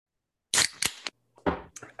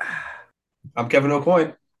I'm Kevin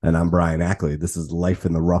O'Coin. And I'm Brian Ackley. This is Life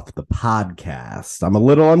in the Rough, the podcast. I'm a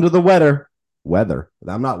little under the weather. Weather.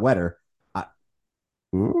 I'm not wetter. I,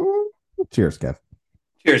 mm, Cheers, Kev.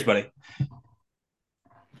 Cheers, buddy.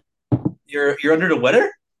 You're under the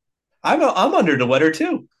weather? I'm under the weather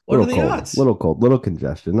too. What are Little the cold, odds? little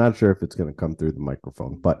congestion. Not sure if it's going to come through the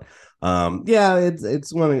microphone, but yeah,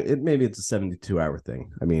 it's one. Maybe it's a 72-hour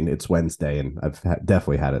thing. I mean, it's Wednesday, and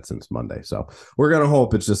definitely had it since Monday. So we're gonna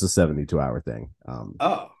hope it's just a 72-hour thing.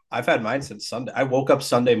 Oh, I've had mine since Sunday. I woke up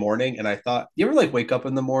Sunday morning and I thought, you ever like wake up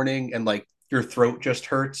in the morning and like your throat just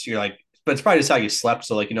hurts? You're like, but it's probably just how you slept.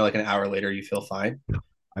 So like like an hour later you feel fine.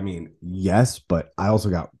 I mean, yes, but I also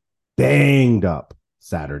got banged up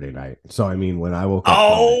Saturday night. So I mean, when I woke up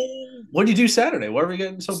Sunday, Oh, what did you do Saturday? Why are we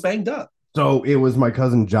getting so banged up? so it was my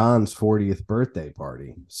cousin John's 40th birthday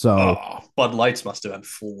party. So, Oh, Bud Lights must have been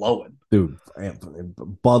flowing. dude,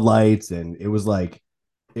 Bud Lights, and it was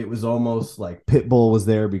almost like Pitbull was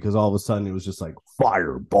there because all of a sudden it was just like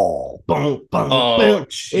fireball, boom, boom, Oh, boom.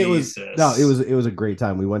 It was no, Jesus. it was a great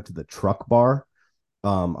time. We went to the truck bar,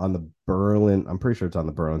 on the Berlin. I'm pretty sure it's on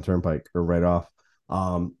the Berlin Turnpike or right off.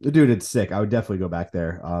 Dude, it's sick. I would definitely go back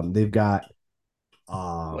there. They've got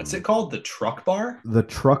What's it um called? The truck bar? the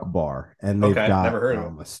truck bar, and they've Okay, got never heard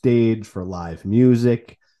of it. a stage for live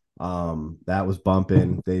music. That was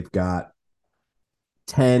bumping. They've got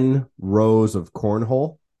 10 rows of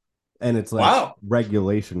cornhole, and it's like Wow.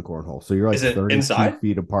 regulation cornhole. So you're Is like it 32 inside?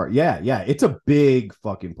 feet apart. Yeah, yeah. It's a big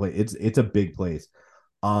fucking place. It's a big place.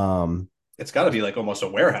 Um, It's got to be like almost a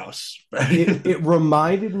warehouse. it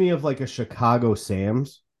reminded me of like a Chicago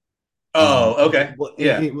Sam's. Oh, okay.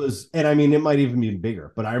 Yeah. It was, and I mean, it might even be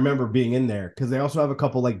bigger, but I remember being in there because they also have a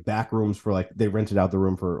couple like back rooms for like they rented out the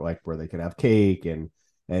room for like where they could have cake and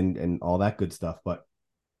all that good stuff. But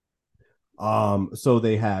so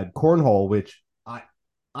they had cornhole, which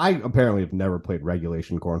I apparently have never played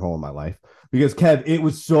regulation cornhole in my life because Kev, it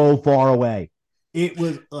was so far away. It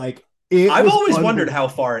was like it I've was always wondered under how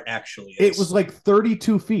far it actually it was is. like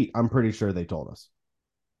 32 feet. I'm pretty sure they told us,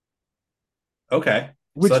 Okay. So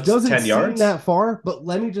which that's doesn't 10 seem yards? that far. But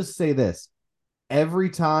let me just say this: every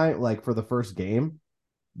time, like for the first game,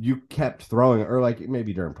 you kept throwing, or like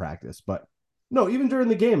maybe during practice, but no, even during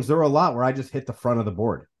the games, there were a lot where I just hit the front of the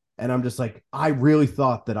board, and I'm just like, I really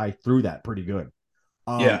thought that I threw that pretty good.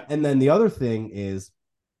 Yeah. And then the other thing is,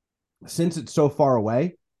 since it's so far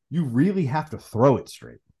away, you really have to throw it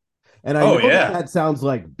straight. And I Oh, know that yeah. that sounds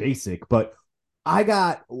like basic, but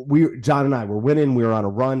John and I were winning. We were on a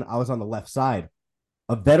run. I was on the left side.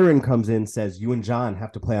 A veteran comes in, says, "You and John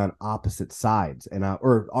have to play on opposite sides,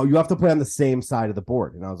 or oh, you have to play on the same side of the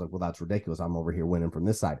board." And I was like, "Well, that's ridiculous. I'm over here winning from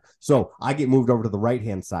this side." So I get moved over to the right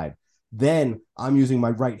hand side. Then I'm using my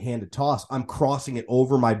right hand to toss. I'm crossing it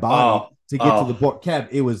over my body Oh, to get to the oh. board. Kev,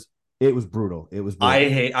 it was brutal. It was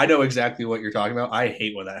brutal. I know exactly what you're talking about. I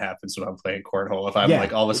hate when that happens when I'm playing cornhole. If I'm Yeah,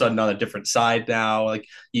 like all of a sudden on a different side now, like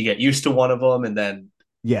you get used to one of them and then,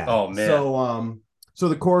 yeah. oh man, So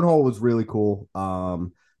the cornhole was really cool.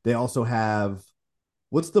 They also have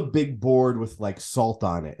what's the big board with like salt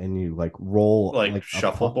on it, and you like roll like like a puck.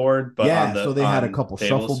 shuffleboard, but Yeah, so they had a on couple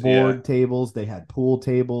tables. Yeah. shuffleboard tables. They had pool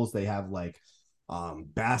tables. They have like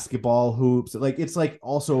basketball hoops. Like it's like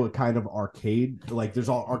also a kind of arcade. Like there's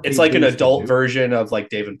all It's arcade like an things to adult do. version of like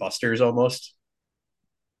Dave and Buster's almost.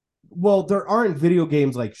 Well, there aren't video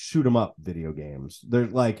games like shoot 'em up video games. They're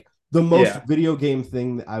like the most Yeah. video game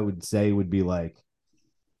thing that I would say would be like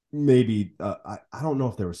maybe I don't know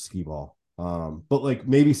if there was skee ball, but like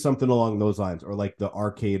maybe something along those lines, or like the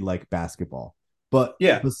arcade like basketball. But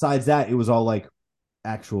Yeah. besides that, it was all like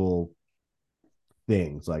actual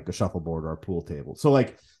things like a shuffleboard or a pool table. So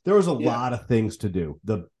like there was a Yeah. lot of things to do.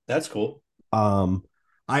 The That's cool. um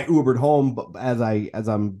I Ubered home, but as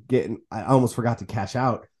I'm getting, I almost forgot to cash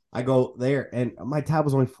out. I go there and my tab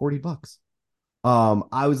was only $40.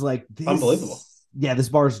 I was like, Unbelievable. this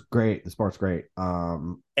bar's great. This bar's great.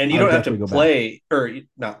 And you I would don't have to definitely go back. play or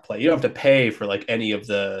not play. You don't have to pay for like any of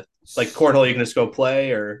the like cornhole. You can just go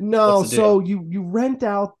play or what's No, the so deal? you rent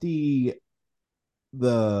out the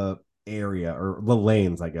area, or the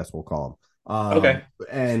lanes, I guess we'll call them. Okay.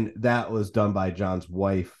 And that was done by John's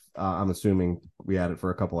wife. I'm assuming we had it for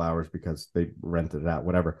a couple hours because they rented it out,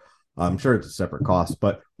 whatever. I'm sure it's a separate cost.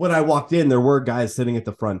 But when I walked in, there were guys sitting at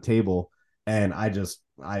the front table, and I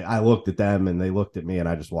looked at them and they looked at me, and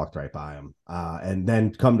I just walked right by them. And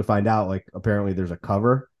then come to find out, like apparently there's a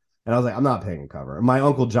cover, and I was like, I'm not paying a cover. And my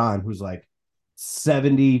uncle John, who's like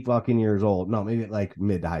 70 fucking years old. No, maybe like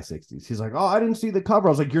mid to high 60s. He's like, "Oh, I didn't see the cover." I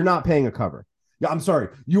was like, "You're not paying a cover." Yeah, I'm sorry.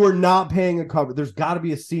 You are not paying a cover. There's got to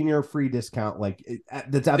be a senior free discount. That's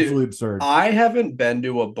Dude, absolutely absurd. I haven't been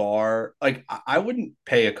to a bar. Like, I wouldn't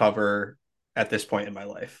pay a cover at this point in my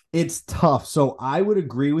life. It's tough. So I would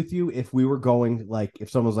agree with you if we were going like if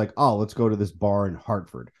someone's like, "Oh, let's go to this bar in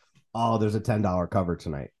Hartford. Oh, there's a $10 cover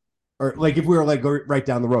tonight." Or like if we were like right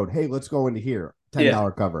down the road, "Hey, let's go into here. Yeah,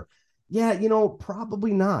 $10 cover." Yeah,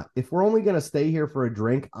 probably not. If we're only going to stay here for a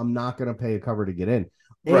drink, I'm not going to pay a cover to get in.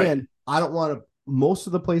 right. And I don't want to most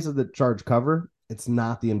of the places that charge cover, it's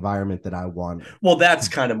not the environment that I want. Well, that's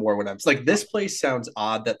kind of more what I'm like. This place sounds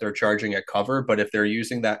odd that they're charging a cover, but if they're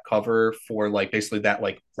using that cover for like basically that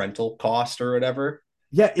like rental cost or whatever,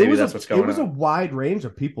 Yeah, maybe that's what's it going was a on. wide range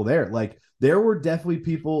of people there. Like there were definitely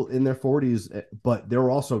people in their 40s, but there were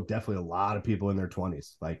also definitely a lot of people in their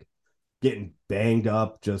 20s, like getting banged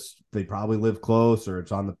up. Just they probably live close or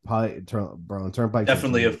it's on the Berlin Turnpike. So it's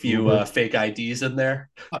Definitely a an few Uber. fake IDs in there.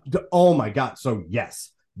 Oh my god! So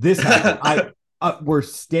yes, this happened. I We're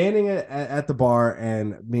standing at the bar,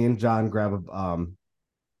 and me and John grab a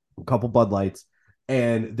couple Bud Lights,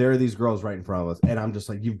 and there are these girls right in front of us, and I'm just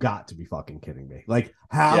like, you've got to be fucking kidding me! Like,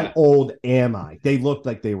 how Yeah, old am I? They looked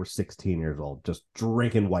like they were 16 years old, just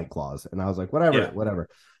drinking White Claws, and I was like, whatever, yeah, whatever.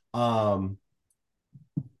 Um,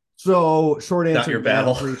 so short not answer, your yeah,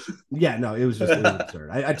 battle. yeah, no, it was absurd.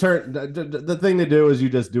 I turned the thing to do is you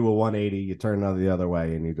just do a 180, you turn the other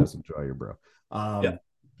way, and you just enjoy your bro. Yeah,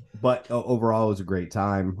 But overall, it was a great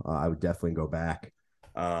time. I would definitely go back.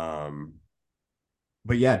 Um,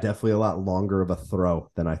 but yeah, definitely a lot longer of a throw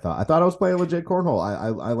than I thought. I thought I was playing legit cornhole. I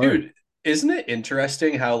learned. dude, isn't it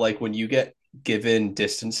interesting how like when you get given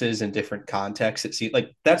distances in different contexts, it seems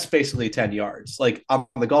like that's basically 10 yards. Like on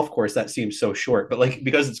the golf course, that seems so short, but like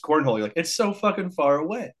because it's cornhole, you're like it's so fucking far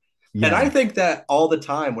away. And I Yeah. think that all the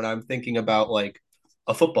time when I'm thinking about like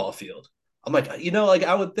a football field. I'm like, like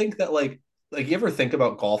I would think that like you ever think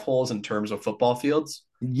about golf holes in terms of football fields?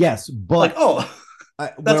 Yes, Like, but oh,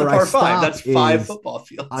 that's a where I par five. stop That's five is football I'm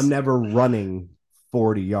fields. never running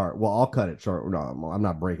 40 yards. Well, I'll cut it short. No, I'm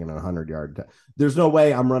not breaking a 100-yard. There's no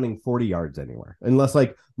way I'm running 40 yards anywhere unless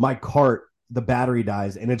like my cart, the battery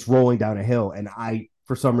dies and it's rolling down a hill. And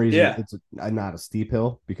for some reason, Yeah. not a steep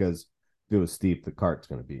hill because if it was steep, the cart's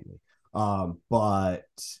going to beat me. But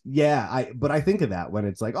yeah, but I think of that when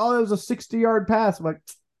it's like, oh, it was a 60-yard pass. I'm like,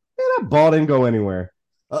 man, that ball didn't go anywhere.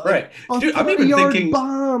 Like Right. a Dude, I'm 30 even yard thinking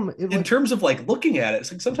bomb. It in like terms of like looking at it,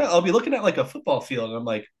 it's like sometimes I'll be looking at like a football field and I'm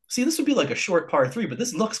like, see, this would be like a short par three, but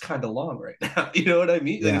this looks kind of long right now. You know what I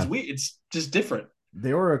mean? Like it's yeah, weird. It's just different.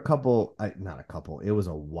 there were a couple, not a couple, it was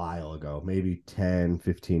a while ago, maybe 10,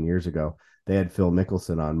 15 years ago. They had Phil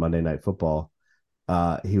Mickelson on Monday Night Football.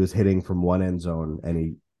 He was hitting from one end zone and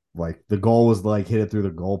he, like, the goal was like hit it through the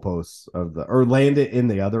goalposts or land it in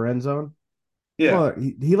the other end zone. Yeah. Well,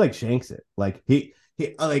 he like shanks it. Like, he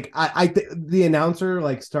like, the announcer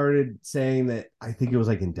like started saying that I think it was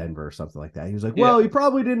like in Denver or something like that. He was like, well, Yeah. he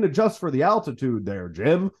probably didn't adjust for the altitude there,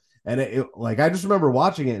 Jim. And like I just remember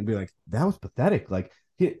watching it and being like, that was pathetic. Like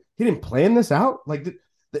he didn't plan this out. Like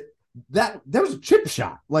that was a chip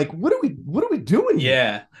shot. Like what are we doing here?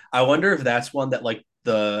 Yeah. I wonder if that's one that like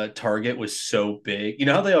the target was so big. You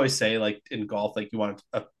know how they always say like in golf, like you want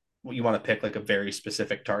to pick like a very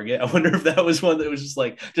specific target. I wonder if that was one that was just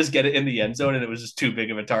like just get it in the end zone and it was just too big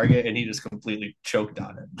of a target and he just completely choked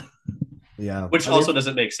on it. Yeah, Which I mean, also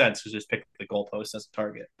doesn't make sense because just pick the goalpost as a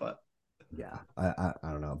target. But yeah, I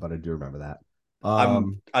don't know, but I do remember that.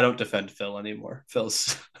 I don't defend Phil anymore.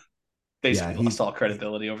 Phil's Yeah, basically lost all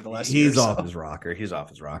credibility over the last year or he's off so. his rocker. He's off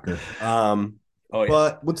his rocker. Oh yeah.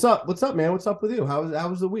 But what's up? What's up, man? What's up with you? How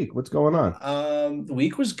was the week? What's going on? The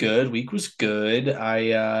week was good. Week was good.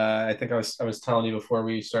 I think I was telling you before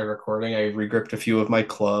we started recording. I regripped a few of my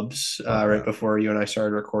clubs Fuck right yeah. before you and I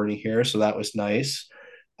started recording here, so that was nice.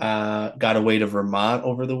 Got away to Vermont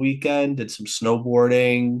over the weekend. Did some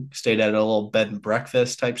snowboarding. Stayed at a little bed and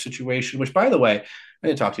breakfast type situation. Which, by the way, I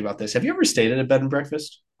didn't talk to you about this. Have you ever stayed at a bed and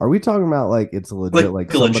breakfast? Are we talking about like it's a legit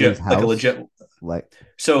like somebody's Like a house? legit. Like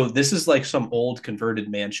So this is like some old converted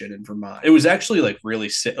mansion in Vermont. It was actually like really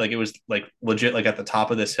sick. Like it was like legit. Like at the top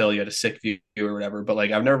of this hill, you had a sick view or whatever. But like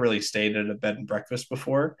I've never really stayed at a bed and breakfast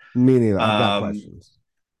before. me neither. I've got Um, questions.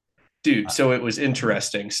 dude, so it was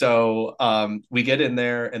interesting. So we get in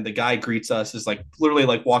there and the guy greets us is like literally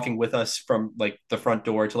like walking with us from like the front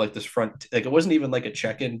door to like this front. Like it wasn't even like a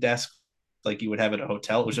check-in desk like you would have at a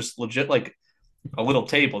hotel. It was just legit like a little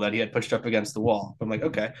table that he had pushed up against the wall. I'm like,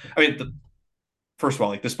 okay. I mean, first of all,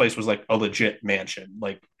 like this place was like a legit mansion.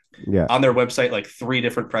 Like Yeah. On their website, like 3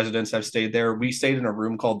 different presidents have stayed there. We stayed in a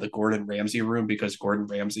room called the Gordon Ramsay room because Gordon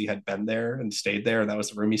Ramsay had been there and stayed there, and that was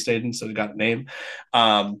the room he stayed in, so he got a name.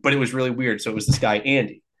 But it was really weird. So it was this guy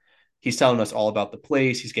Andy. He's telling us all about the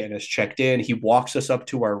place. He's getting us checked in. He walks us up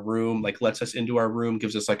to our room, like lets us into our room,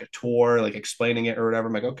 gives us like a tour, like explaining it or whatever.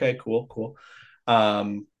 I'm like, okay, cool, cool.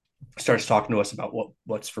 Um, Starts talking to us about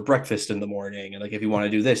what's for breakfast in the morning, and like if you want to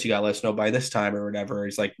do this, you gotta let us know by this time or whatever.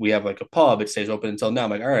 He's like, we have like a pub, it stays open until now.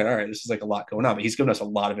 I'm like, all right, this is like a lot going on, but he's given us a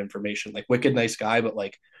lot of information. Like wicked nice guy, but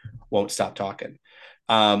like won't stop talking.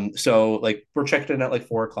 So like we're checked in at like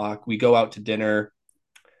 4 o'clock. We go out to dinner.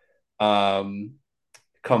 Um,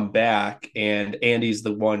 Come back, and Andy's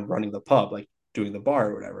the one running the pub, like doing the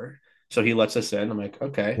bar or whatever. So he lets us in. I'm like,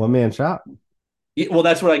 okay. One man shop. Yeah, well,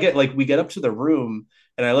 that's what I get. Like we get up to the room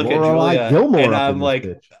and I look at Lorelai Julia Gilmore and up in this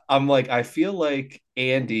bitch. I feel like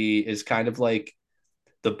Andy is kind of like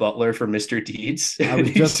the butler for Mr. Deeds. I And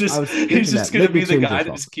was just I was he's thinking just that. gonna Maybe be the change guy this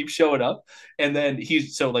that off. just keeps showing up. And then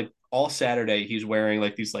he's so like all Saturday he's wearing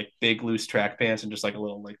like these like big loose track pants and just like a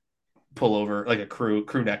little like pullover, like a crew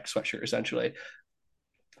neck sweatshirt essentially.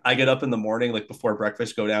 I get up in the morning, like before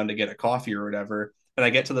breakfast, go down to get a coffee or whatever. And I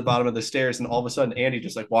get to the bottom of the stairs, and all of a sudden, Andy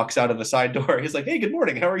just like walks out of the side door. He's like, "Hey, good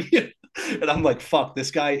morning. How are you?" And I'm like, "Fuck,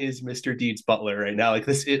 this guy is Mr. Deeds Butler right now. Like,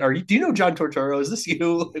 are you? Do you know John Tortoro? Is this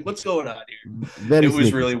you? Like, what's going on here?" It Very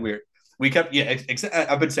was sneaky. really weird. We kept, yeah.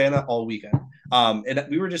 I've been saying that all weekend. And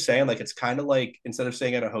we were just saying like it's kind of like instead of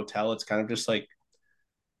staying at a hotel, it's kind of just like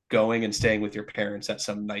going and staying with your parents at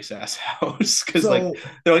some nice ass house because like So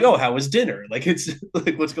they're like, oh, how was dinner? Like it's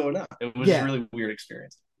like what's going on? It was a yeah. really weird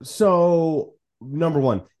experience. So number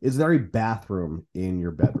one, is there a bathroom in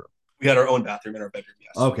your bedroom? We had our own bathroom in our bedroom.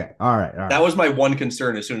 Yes, Okay. All right. All that right. was my one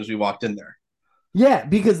concern as soon as we walked in there. Yeah,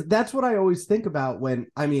 because that's what I always think about when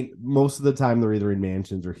I mean, most of the time they're either in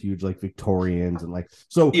mansions or huge like Victorians and like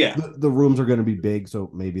so Yeah, the rooms are going to be big, so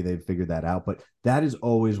maybe they've figured that out. But that is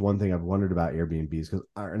always one thing I've wondered about Airbnbs because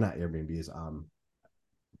or not Airbnbs,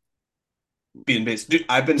 being based. Dude,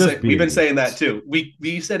 I've been just saying B we've and been Bs. saying that too.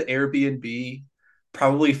 We said Airbnb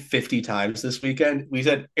probably 50 times this weekend. We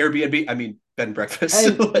said Airbnb. I mean bed and breakfast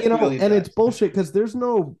And like you a know, million and it's times. bullshit because there's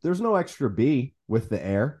no extra B with the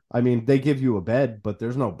air. I mean, they give you a bed, but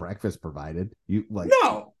there's no breakfast provided. You like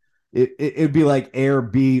No, it'd be like Air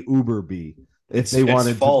B, Uber B if they it's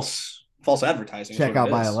wanted to false advertising is check what it out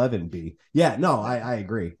my is. 11B. Yeah, no, I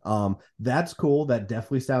agree. That's cool. That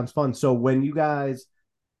definitely sounds fun. So when you guys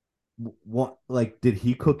want like did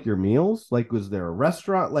he cook your meals? Like was there a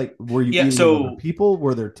restaurant? Like were you Yeah, eating with other so people?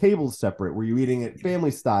 Were there tables separate? Were you eating at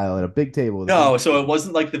family style at a big table with a big no, so table? it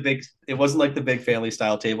wasn't like the big family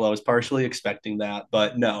style table. I was partially expecting that,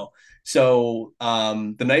 but no. So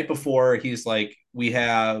the night before he's like we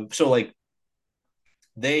have so like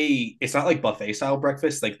they it's not like buffet style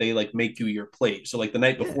breakfast, like they like make you your plate. So like the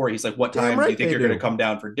night Yeah, before he's like what damn time do you right think they you're going to do. come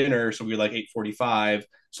down for dinner? So we were like 8:45.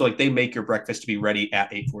 So like they make your breakfast to be ready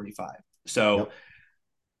at 8:45. So Yep.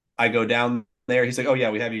 I go down there. He's like, "Oh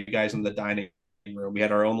yeah, we have you guys in the dining room. We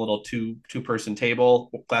had our own little two person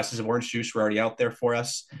table. Glasses of orange juice were already out there for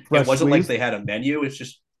us. It Fresh wasn't like squeezed. they had a menu. It's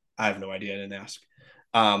just I have no idea. I didn't ask.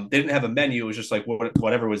 They didn't have a menu. It was just like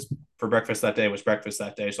whatever was for breakfast that day was breakfast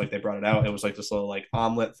that day. So like they brought it out. It was like this little like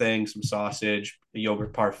omelet thing, some sausage, a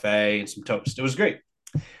yogurt parfait, and some toast. It was great.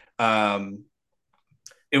 Um,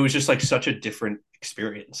 it was just like such a different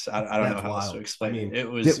experience. I don't know That's how else to wild. I explain it. mean, It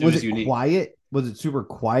was was it unique, quiet? Was it super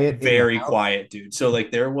quiet in the very house? quiet, dude. So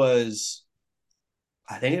like there was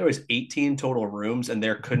I think there was 18 total rooms, and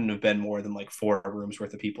there couldn't have been more than like 4 rooms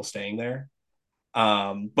worth of people staying there.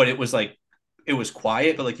 But it was like it was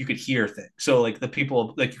quiet, but like you could hear things. So like the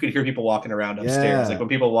people, like you could hear people walking around upstairs. Like Yeah. when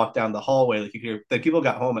people walked down the hallway, like you could hear like people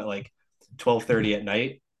got home at like 12:30 at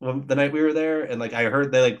night the night we were there, and like I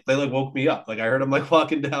heard they like woke me up. Like I heard them like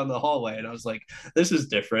walking down the hallway, and I was like, this is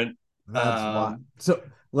different. That's why. Um, So,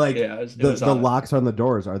 like yeah, it the was odd. locks on the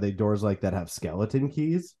doors, are they doors like that have skeleton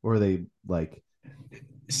keys, or are they like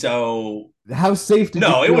So how safe did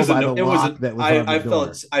you no, feel by the it was lock that was on the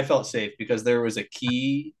door? I felt safe because there was a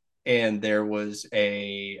key and there was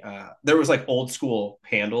like old school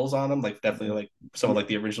handles on them, like definitely like some of Yeah, like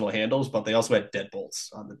the original handles, but they also had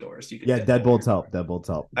deadbolts on the doors. You could yeah, deadbolt your deadbolts door. help. Deadbolts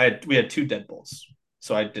help. We had 2 deadbolts,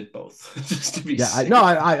 so I did both just to be Yeah, I no,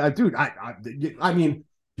 safe. dude, I mean,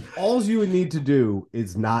 all you would need to do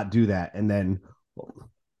is not do that, and then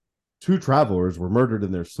two travelers were murdered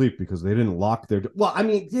in their sleep because they didn't lock their well, I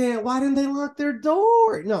mean, yeah, why didn't they lock their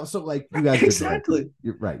door? No, so like you guys did the right thing. Exactly.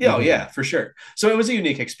 You're right. You Yeah, oh, did the yeah, right for sure. So it was a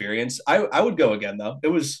unique experience. I would go again though. It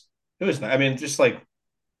was nice. I mean, just like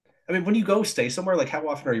I mean, when you go stay somewhere, like how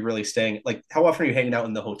often are you really staying? Like how often are you hanging out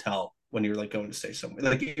in the hotel? when you're like going to stay somewhere.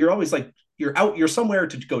 Like you're always like you're somewhere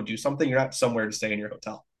to go do something. You're not somewhere to stay in your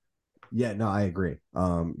hotel. Yeah, no, I agree.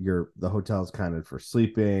 The hotel's kind of for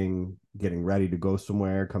sleeping, getting ready to go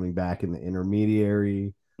somewhere, coming back in the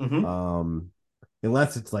intermediary. Mm-hmm. Um,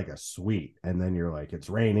 unless it's like a suite, and then you're like, it's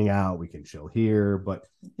raining out, we can chill here. But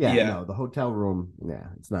yeah, Yeah. no, the hotel room, yeah,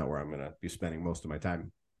 it's not where I'm gonna be spending most of my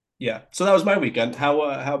time. Yeah. So that was my weekend. How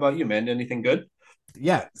about you, man? Anything good?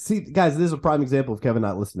 Yeah, see, guys, this is a prime example of Kevin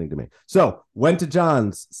not listening to me. So went to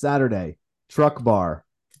John's Saturday, truck bar,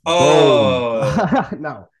 boom. Oh,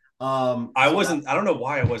 No, I so that wasn't. I don't know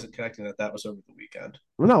why I wasn't connecting that was over the weekend.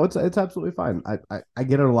 well, no, it's absolutely fine. I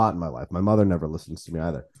get it a lot in my life. My mother never listens to me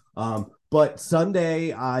either. But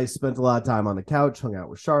Sunday I spent a lot of time on the couch, hung out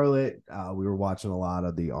with Charlotte. We were watching a lot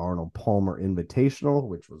of the Arnold Palmer Invitational,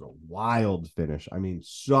 which was a wild finish. It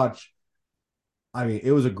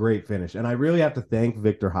was a great finish, and I really have to thank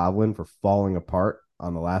Victor Hovland for falling apart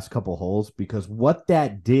on the last couple holes because what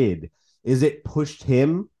that did is it pushed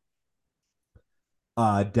him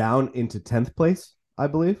down into 10th place, I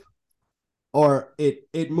believe. Or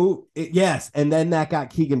it moved it, yes, and then that got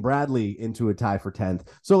Keegan Bradley into a tie for 10th.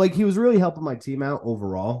 So like he was really helping my team out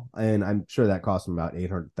overall, and I'm sure that cost him about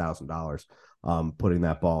 $800,000 putting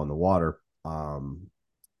that ball in the water. You know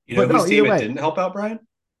But no, whose either team it way, didn't help out, Brian?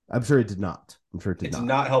 I'm sure it did not. I'm sure it did It did not.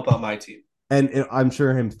 not help out my team. And I'm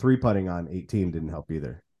sure him three putting on 18 didn't help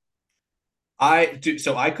either. I do.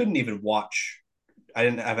 So I couldn't even watch. I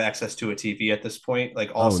didn't have access to a TV at this point.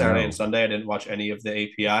 Like all Oh Saturday and no. Sunday, I didn't watch any of the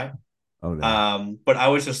API. Oh no. But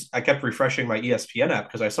I kept refreshing my ESPN app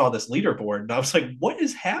because I saw this leaderboard and I was like, what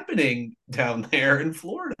is happening down there in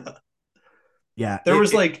Florida? Yeah, There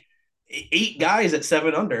was like eight guys at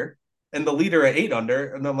 7 under and the leader at 8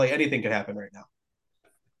 under. And I'm like, anything could happen right now.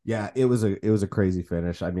 yeah, it was a crazy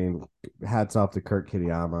finish. I mean, hats off to Kurt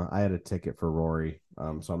Kitayama. I had a ticket for Rory,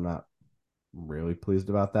 so I'm not really pleased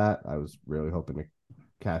about that. I was really hoping to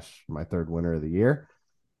cash my third winner of the year.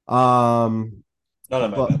 Um, None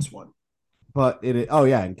of my but bets won. but oh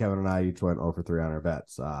yeah, and Kevin and I each went over 3 on our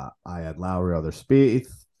bets. I had Lowry over Spieth,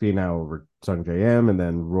 Finau over Sung JM, and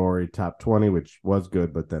then Rory top 20, which was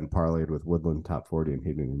good, but then parlayed with Woodland top 40, and he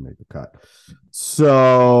didn't even make the cut.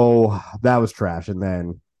 So that was trash. And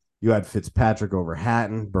then you had Fitzpatrick over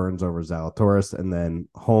Hatton, Burns over Zalatoris, and then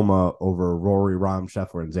Homa over Rory, Rahm,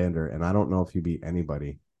 Scheffler, and Xander. And I don't know if he beat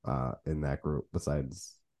anybody in that group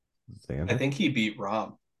besides I Xander. think he beat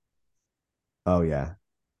Rom Oh yeah,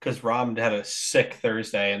 because Rom had a sick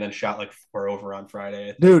Thursday and then shot like 4 over on Friday,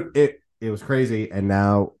 I think. dude, it was crazy. And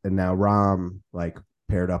now Rom like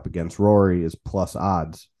paired up against Rory is plus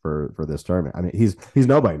odds for this tournament. I mean, he's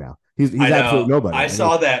nobody now. He's I absolute know. nobody. I I mean,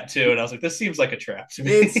 saw that too, and I was like, this seems like a trap to I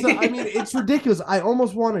me. mean, it's ridiculous. I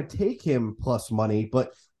almost want to take him plus money,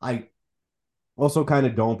 but I also kind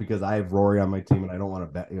of don't because I have Rory on my team and I don't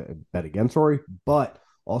want to bet against Rory. But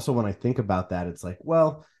also when I think about that, it's like,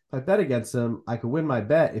 well, if I bet against him, I could win my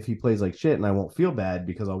bet if he plays like shit and I won't feel bad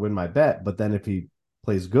because I'll win my bet. But then if he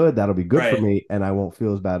plays good, that'll be good for Right. me and I won't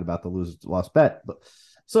feel as bad about the lost bet. But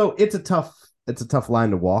so it's a tough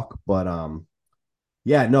line to walk, but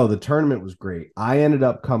yeah, no, the tournament was great. I ended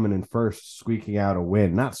up coming in first, squeaking out a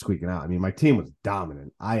win. Not squeaking out. I mean, my team was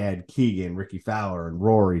dominant. I had Keegan, Ricky Fowler, and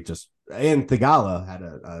Rory and Thigala had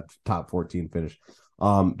a top 14 finish.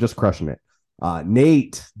 Just crushing it.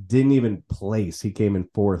 Nate didn't even place. He came in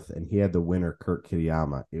fourth and he had the winner, Kurt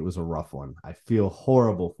Kitayama. It was a rough one. I feel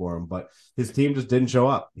horrible for him, but his team just didn't show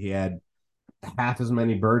up. He had half as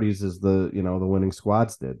many birdies as the winning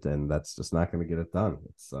squads did, and that's just not going to get it done.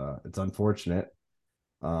 It's unfortunate.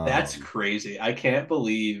 That's um, crazy. I can't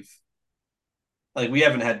believe like we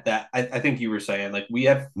haven't had that. I think you were saying like we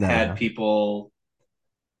have no, had yeah. people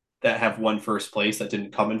that have won first place that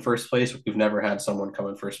didn't come in first place. We've never had someone come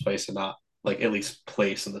in first place and not like at least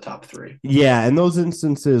place in the top three. Yeah, and those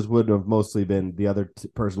instances would have mostly been the other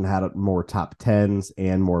person had more top tens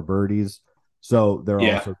and more birdies, so they're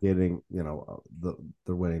Yeah. also getting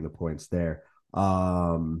they're winning the points there.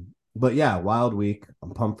 But yeah, wild week.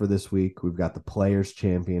 I'm pumped for this week. We've got the Players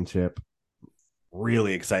Championship.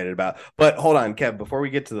 Really excited about. But hold on, Kev. Before we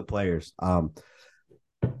get to the players, on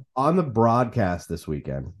the broadcast this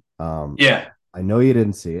weekend, Yeah. I know you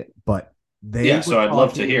didn't see it, but they Yeah. were So I'd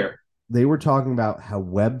love to talking. hear. They were talking about how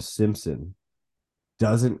Webb Simpson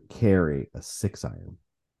doesn't carry a 6 iron.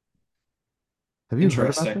 Have you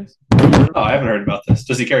heard about Interesting. this? Have you heard Oh, about I this? haven't heard about this.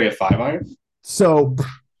 Does he carry a 5 iron So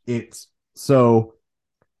it's so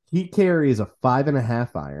he carries a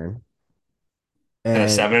 5.5 iron and a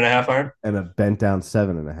and 7.5 iron? a bent down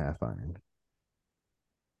 7.5 iron.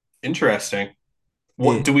 Interesting.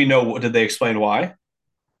 What It do we know? Did they explain why?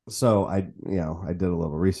 So I did a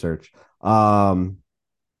little research. Um,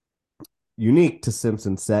 Unique to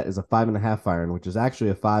Simpson's set is a 5.5 iron, which is actually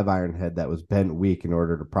a 5 iron head that was bent weak in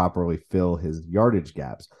order to properly fill his yardage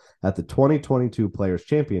gaps. At the 2022 Players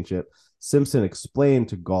Championship, Simpson explained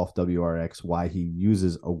to Golf WRX why he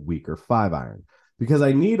uses a weaker 5 iron. Because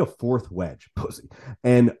I need a fourth wedge, pussy.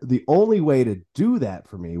 And the only way to do that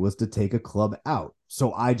for me was to take a club out.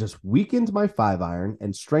 So I just weakened my 5 iron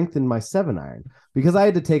and strengthened my 7 iron because I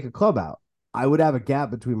had to take a club out. I would have a gap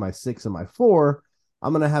between my 6 and my 4.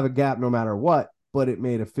 I'm going to have a gap no matter what, but it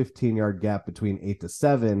made a 15-yard gap between 8 to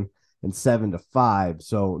 7 and 7 to 5.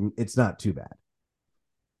 So it's not too bad.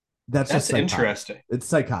 That's just That's psychotic. interesting. It's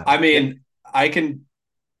psychotic. I mean, I can,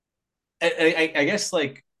 I guess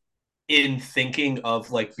like in thinking of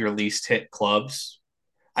like your least hit clubs,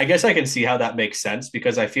 I guess I can see how that makes sense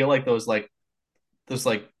because I feel like those like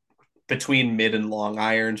between mid and long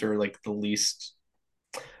irons are like the least.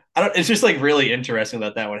 I don't. It's just like really interesting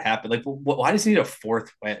that that would happen. Like, why does he need a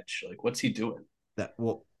fourth wedge? Like, what's he doing? That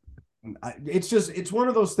well, it's one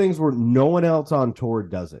of those things where no one else on tour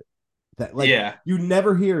does it. That like Yeah, you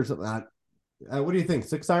never hear something. What do you think?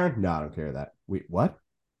 6 iron? No, I don't care that. Wait, what?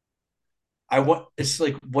 I want. It's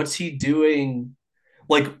like, what's he doing?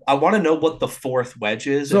 Like, I want to know what the fourth wedge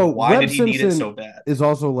is So and why Webb did he need it Simpson so bad? is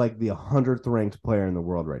also like the 100th ranked player in the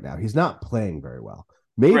world right now. He's not playing very well.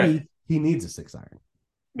 Right? Maybe he needs a 6 iron.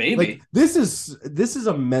 Like Maybe this is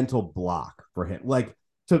a mental block for him. Like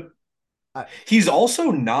to he's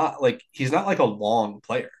also not like he's not like a long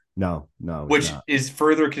player, no, he's which not. is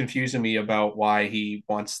further confusing me about why he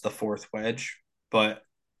wants the fourth wedge. But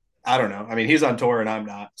I don't know. I mean, he's on tour and I'm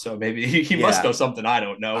not, so maybe he must Yeah. know something I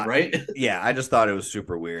don't know, right? Yeah, I just thought it was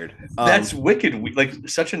super weird. That's wicked. Like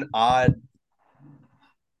such an odd.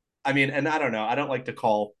 I mean, and I don't know. I don't like to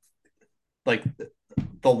call like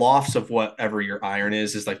the lofts of whatever your iron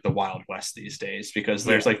is like the Wild West these days because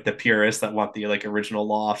there's Yeah. like the purists that want the like original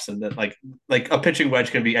lofts and that like a pitching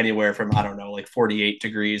wedge can be anywhere from I don't know like 48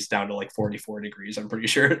 degrees down to like 44 degrees. I'm pretty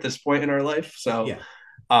sure at this point in our life. So Yeah.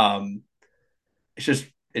 um,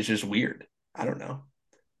 it's just weird. I don't know.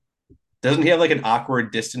 Doesn't he have like an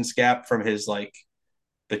awkward distance gap from his like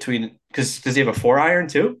between because does he have a 4 iron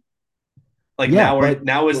too? Like Yeah, but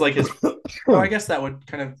now is like his. Oh, I guess that would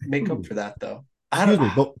kind of make up for that though. excuse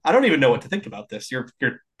me, but I don't even know what to think about this. You're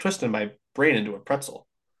twisting my brain into a pretzel.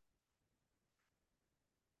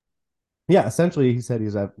 yeah, essentially he said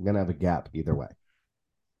he's gonna have a gap either way.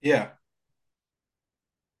 Yeah.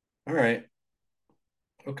 All right.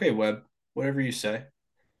 Okay, Webb. Whatever you say.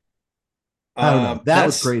 I don't know. That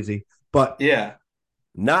was That's crazy, but yeah.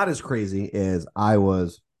 not as crazy as I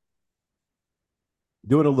was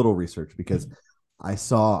doing a little research because I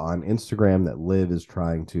saw on Instagram that Liv is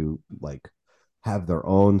trying to like have their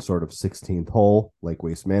own sort of 16th hole like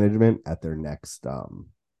Waste Management at their Okay. next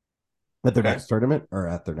tournament or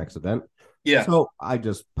at their next event. Yeah. So I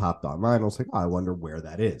just popped online. I was like, oh, I wonder where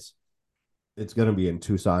that is. It's going to be in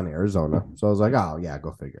Tucson, Arizona. So I was like, oh, yeah,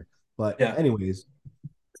 go figure. But, Yeah. anyways,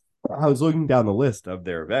 I was looking down the list of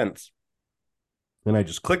their events and I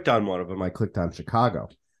just clicked on one of them. I clicked on Chicago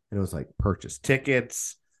and it was like purchase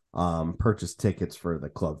tickets for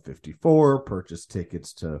the Club 54, purchase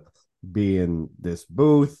tickets to be in this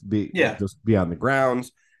booth, Yeah. just be on the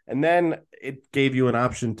grounds. And then it gave you an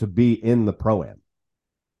option to be in the pro-am.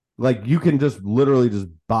 Like you can just literally just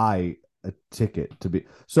buy a ticket to be.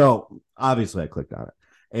 So obviously I clicked on it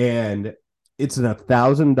and it's an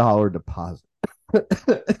 $1,000 deposit.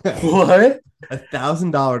 What?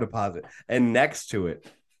 $1,000 deposit. And next to it,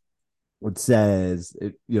 it says,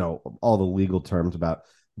 all the legal terms about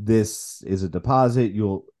this is a deposit.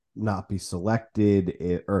 You'll not be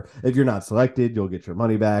selected, or if you're not selected, you'll get your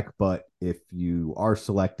money back. But if you are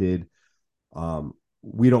selected,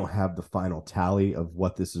 we don't have the final tally of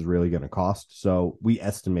what this is really going to cost. So we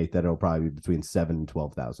estimate that it'll probably be between $7,000 and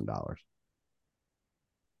 $12,000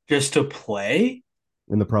 Just to play?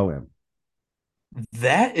 in the pro am.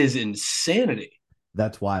 That is insanity.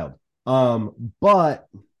 That's wild. But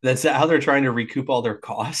That's how they're trying to recoup all their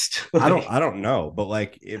cost. I don't know, but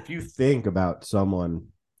like if you think about someone,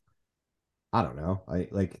 I don't know, I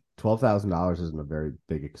like $12,000 isn't a very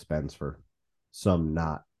big expense for some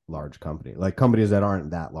not large company, like companies that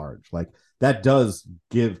aren't that large. Like that does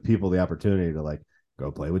give people the opportunity to like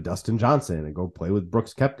go play with Dustin Johnson and go play with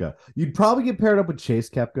Brooks Koepka. You'd probably get paired up with Chase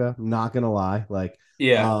Koepka, not gonna lie, like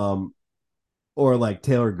Yeah. um or like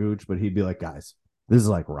Taylor Gooch, but he'd be like, guys, this is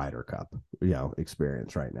like Ryder Cup,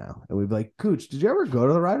 experience right now. And we'd be like, Gooch, did you ever go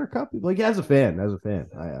to the Ryder Cup? He'd be like, yeah, as a fan, I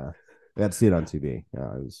got to see it on TV. It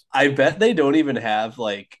was I bet they don't even have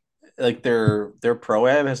like their pro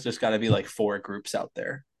am has just got to be like four groups out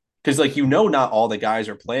there. Because like not all the guys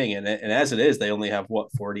are playing in it, and as it is, they only have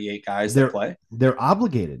what 48 guys that They're play. they're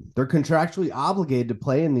obligated. They're contractually obligated to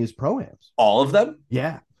play in these pro-ams. All of them.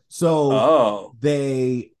 Yeah. So Oh,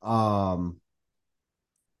 they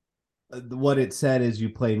what it said is you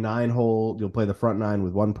play 9 hole, you'll play the front 9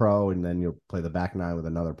 with one pro, and then you'll play the back 9 with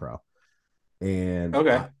another pro. And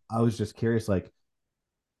okay. I was just curious, like,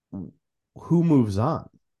 who moves on?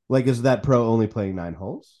 Like, is that pro only playing 9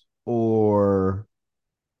 holes? Or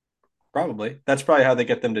Probably. That's probably how they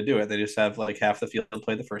get them to do it. They just have like half the field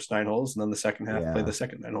play the first 9 holes, and then the second half play yeah, the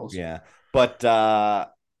second 9 holes. Yeah, but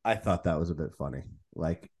I thought that was a bit funny.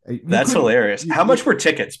 Like, That's hilarious. How much were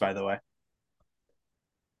tickets, by the way?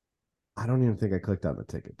 I don't even think I clicked on the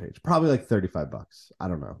ticket page. Probably like $35. I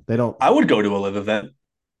don't know. They don't. I would go to a live event.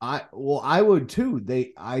 I would too.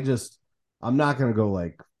 I'm not gonna go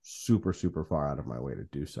like super super far out of my way to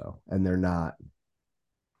do so, and they're not.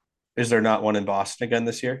 Is there not one in Boston again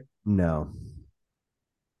this year? No.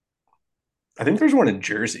 I think there's one in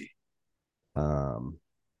Jersey. Um.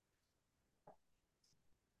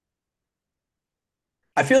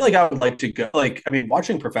 I feel like I would like to go. Like, I mean,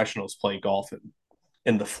 watching professionals play golf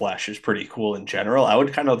in the flesh is pretty cool in general. I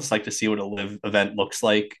would kind of just like to see what a live event looks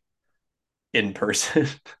like in person.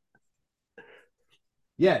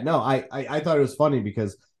 Yeah. No. I thought it was funny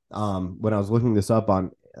because when I was looking this up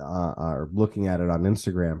on or looking at it on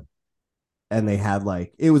Instagram, and they had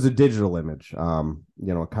like it was a digital image,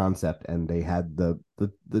 a concept, and they had the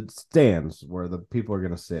stands where the people are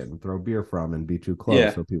gonna sit and throw beer from and be too close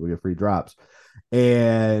Yeah. so people get free drops.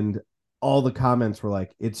 And all the comments were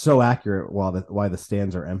like, it's so accurate why the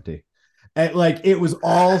stands are empty. And like it was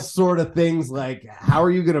all sort of things like, how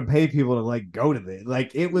are you gonna pay people to like go to this?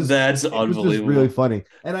 Like That's it was just unbelievable. really funny.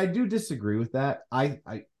 And I do disagree with that.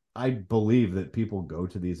 I believe that people go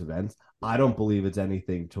to these events. I don't believe it's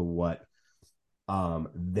anything to what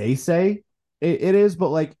they say it is, but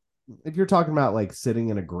like if you're talking about like sitting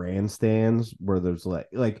in a grandstands where there's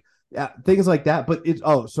like yeah, things like that, but it's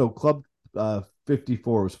so club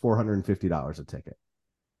 54 was $450 a ticket.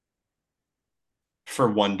 For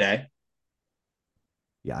one day.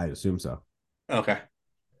 Yeah, I assume so. Okay.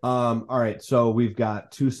 All right, so we've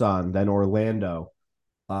got Tucson, then Orlando,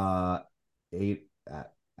 eight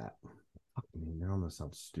at now that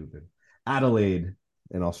sounds stupid. Adelaide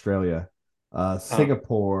in Australia,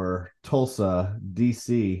 Singapore, Tulsa,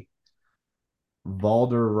 DC,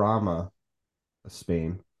 Valderrama,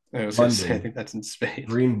 Spain, I was going to say, I London, think that's in Spain.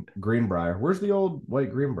 Greenbrier. Where's the old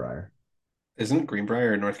white Greenbrier? Isn't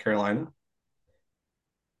Greenbrier in North Carolina?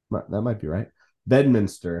 That might be right.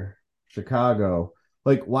 Bedminster, Chicago.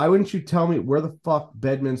 Like, why wouldn't you tell me where the fuck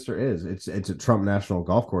Bedminster is? It's a Trump National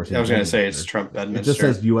Golf Course. I was going to say it's Trump It just Bedminster.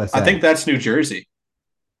 says USA. I think that's New Jersey.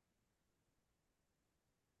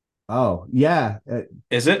 Oh yeah,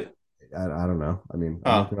 Is it? I don't know. I mean,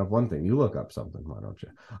 I'm Oh, looking up one thing. You look up something. Why don't you?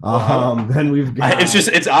 well, Then we've got.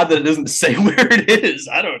 it's odd that it doesn't say where it is.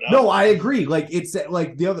 I don't know. No, I agree. Like it's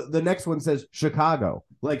like the next one says Chicago.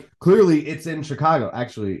 Like clearly it's in Chicago.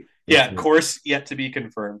 Actually, Yeah, course yet to be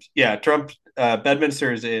confirmed. Yeah, Trump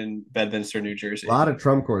Bedminster is in Bedminster, New Jersey. a lot of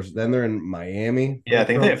Trump courses. Then they're in Miami. Yeah, I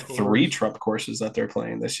think they have Trump 3 course. Trump courses that they're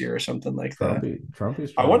playing this year or something like that.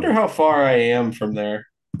 Trumpy's I wonder how far I am from there,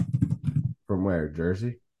 from where?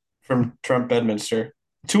 Jersey? from Trump Bedminster.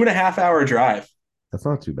 2.5 hour drive. That's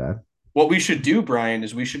not too bad. What we should do, Brian,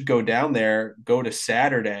 is we should go down there, go to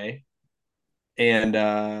Saturday, and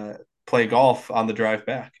play golf on the drive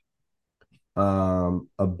back.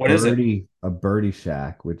 What is it? A birdie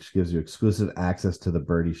shack, which gives you exclusive access to the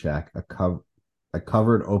birdie shack, a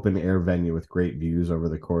covered open air venue with great views over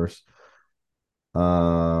the course.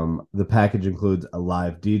 The package includes a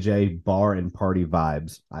live DJ, bar and party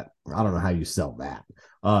vibes. I don't know how you sell that.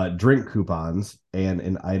 Drink coupons and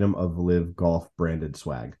an item of Live Golf branded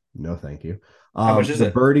swag. No, thank you. How much is the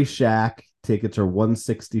it? Birdie Shack tickets are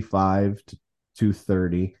 $165 to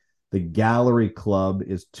 $230. The Gallery Club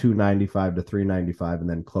is $295 to $395, and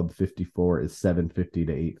then Club 54 is $750 to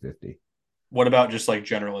 $850. What about just like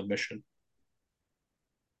general admission?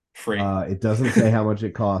 Free. It doesn't say how much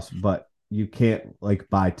it costs, but you can't like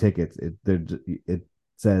buy tickets. It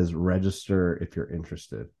says register if you're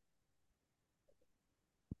interested.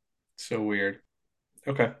 So weird.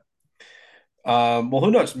 Okay. Well,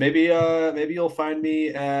 who knows? Maybe you'll find me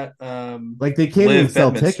at Like they can't Live even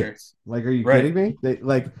sell Bedminster. tickets. Like, are you Right. kidding me? They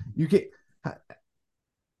like you can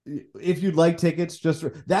if you'd like tickets,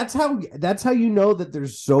 that's how you know that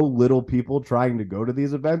there's so little people trying to go to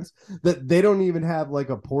these events that they don't even have like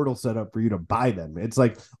a portal set up for you to buy them. It's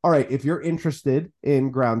like, all right, if you're interested in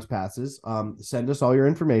grounds passes, send us all your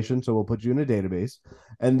information so we'll put you in a database,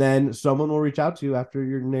 and then someone will reach out to you after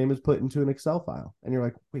your name is put into an Excel file, and you're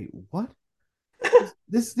like, wait, what?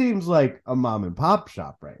 This seems like a mom and pop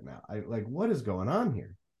shop right now. I like, what is going on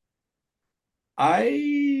here?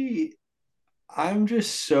 I I'm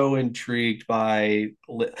just so intrigued by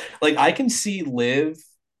like I can see Live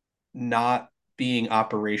not being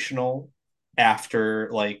operational after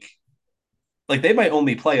like they might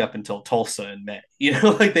only play up until Tulsa in May. You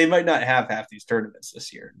know, like they might not have half these tournaments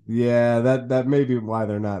this year. Yeah, that may be why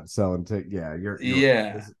they're not selling tickets. Yeah, you're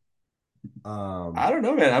Yeah. um I don't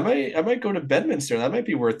know, man. I might go to Bedminster. That might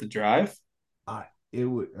be worth the drive. I it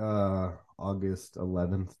would August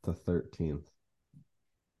 11th to 13th.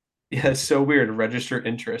 Yeah, it's so weird. Register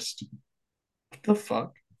interest. What the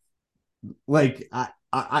fuck? Like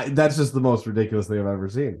I that's just the most ridiculous thing I've ever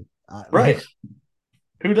seen. Right.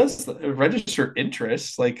 Who does that? Register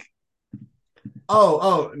interest? Like,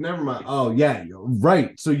 Never mind. Oh yeah,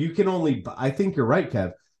 right. So you can only I think you're right,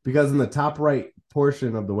 Kev, because in the top right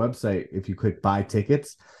portion of the website, if you click buy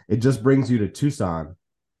tickets, it just brings you to Tucson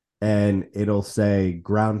and it'll say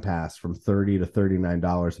ground pass from $30 to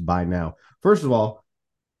 $39 buy now. First of all,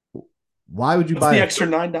 why would you what's buy the a extra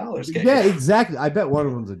 $9 get yeah, you? exactly. I bet one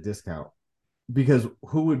of them's a discount because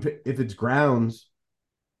who would if it's grounds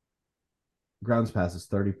pass is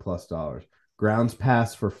 $30 plus. Grounds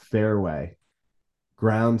pass for fairway.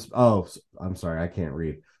 Grounds I'm sorry, I can't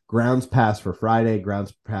read. Grounds pass for Friday,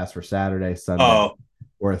 grounds pass for Saturday, Sunday, Oh,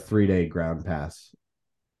 or a 3-day ground pass.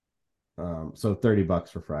 So $30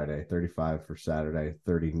 for Friday, 35 for Saturday,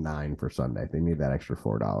 39 for Sunday. They need that extra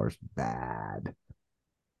 $4. Bad.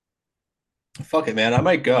 fuck it, man. I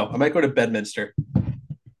might go. I might go to Bedminster.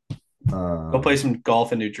 Go play Um, some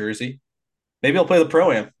golf in New Jersey. Maybe I'll play the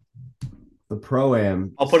pro am. the pro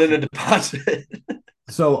am. I'll put in a deposit.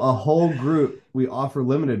 So a whole group. We offer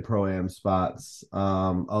limited pro am spots.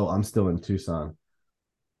 I'm still in Tucson.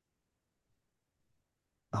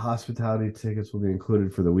 Hospitality tickets will be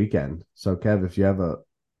included for the weekend. So Kev, if you have a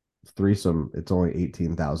threesome, it's only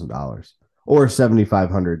 $18,000 or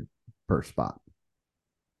 7,500 per spot.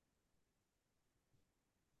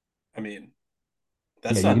 I mean, Yeah,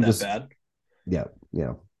 that's you not can that just bad. yeah,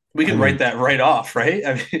 We I can write mean, that right off, right?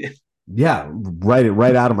 I mean, yeah, write it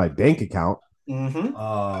right out of my bank account. mm-hmm.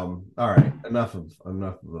 All right, enough of the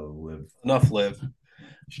live Enough live.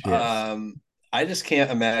 shits. I just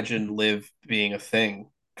can't imagine live being a thing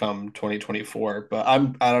come 2024. But I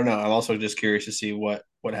don't know. I'm also just curious to see what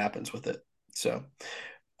happens with it. So,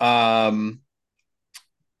 um,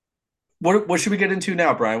 what should we get into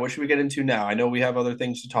now, Brian? What should we get into now? I know we have other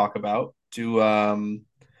things to talk about. Do I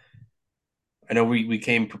know we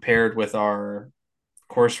came prepared with our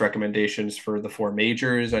course recommendations for the four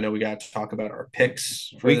majors. I know we got to talk about our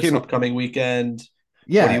picks for We this can upcoming weekend.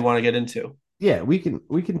 What do yeah, you want to get into? yeah, we can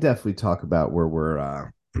definitely talk about where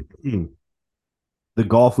we're the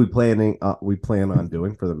golf we plan on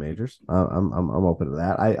doing for the majors. I'm open to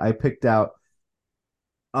that. I picked out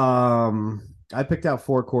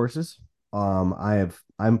four courses. I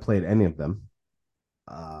haven't played any of them.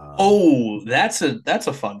 Oh, that's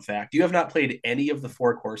a fun fact. You have not played any of the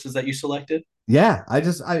four courses that you selected? Yeah,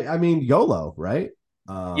 I mean YOLO, right?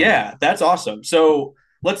 Um, Yeah, that's awesome. So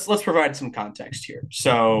let's provide some context here.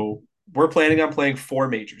 So we're planning on playing four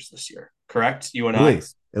majors this year, correct? You and at I,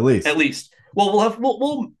 least, at least, at least. Well,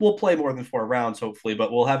 we'll play more than four rounds, hopefully,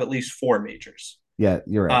 but we'll have at least four majors. yeah,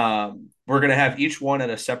 you're right. We're gonna have each one at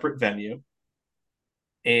a separate venue,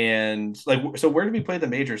 and like, so where did we play the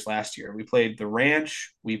majors last year? We played the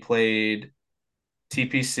Ranch, we played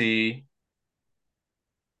TPC,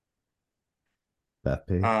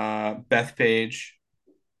 Bethpage. Bethpage,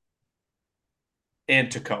 and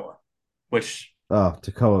Toccoa, which Oh,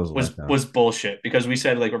 Tacoma was a was letdown. was bullshit because we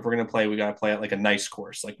said like if we're gonna play, we gotta play at like a nice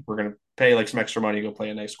course. Like we're gonna pay like some extra money to go play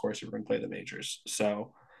a nice course if we're gonna play the majors.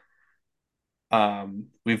 So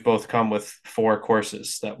we've both come with four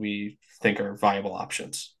courses that we think are viable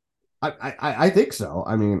options. I think so.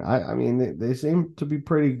 I mean they seem to be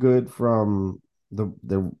pretty good from the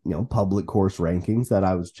public course rankings that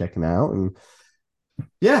I was checking out, and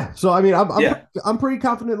yeah. So I mean Yeah. I'm pretty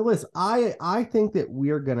confident in the list. I think that we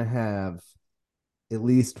are gonna have at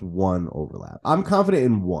least one overlap. I'm confident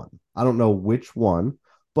in one. I don't know which one,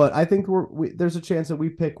 but I think there's a chance that we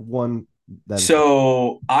pick one. That is,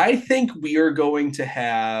 So I think we are going to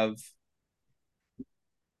have.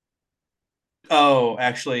 Oh,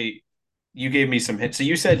 actually, you gave me some hints. So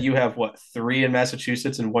you said you have what, three in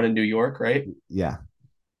Massachusetts and one in New York, right? Yeah.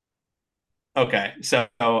 Okay. So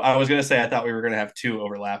I was gonna say I thought we were gonna have two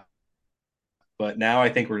overlap, but now I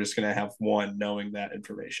think we're just gonna have one knowing that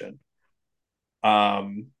information.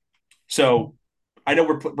 Um, so I know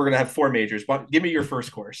we're gonna have four majors, but give me your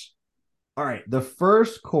first course. All right. The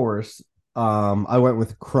first course, I went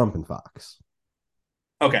with Crump and Fox.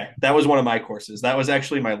 Okay, that was one of my courses. That was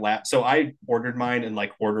actually my last. So I ordered mine in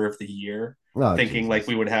like order of the year, Oh, thinking like Jesus.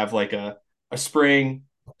 we would have like a spring,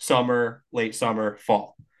 summer, late summer,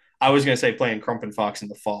 fall. I was gonna say playing Crump and Fox in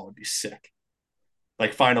the fall would be sick.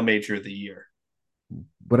 Like final major of the year.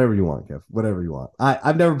 Whatever you want, Kev. Whatever you want.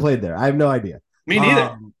 I've never played there. I have no idea. Me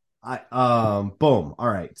neither. Um, boom. All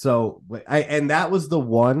right. So and that was the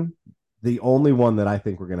only one that I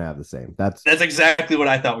think we're gonna have the same. That's exactly what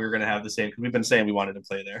I thought we were gonna have the same because we've been saying we wanted to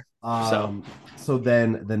play there. So um. So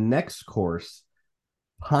then the next course,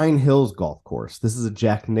 Pine Hills Golf Course. This is a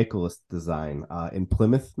Jack Nicklaus design in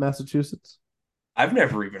Plymouth, Massachusetts. I've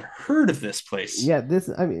never even heard of this place. Yeah, this.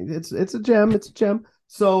 I mean, it's a gem. It's a gem.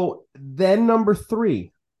 So then number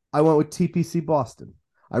three, I went with TPC Boston.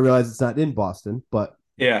 I realize it's not in Boston, but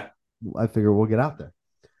Yeah, I figure we'll get out there.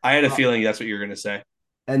 I had a Uh, feeling that's what you were gonna say.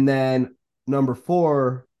 and then number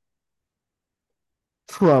four,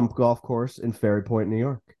 Trump Golf Course in Ferry Point, New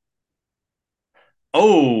York.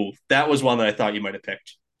 Oh, that was one that I thought you might have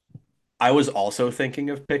picked. I was also thinking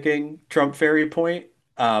of picking Trump Ferry Point.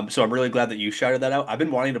 So I'm really glad that you shouted that out. I've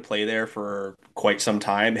been wanting to play there for quite some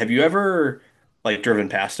time. Have you ever like driven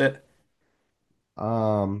past it?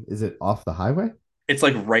 Is it off the highway? It's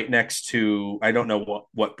like right next to, I don't know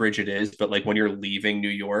what bridge it is, but like when you're leaving New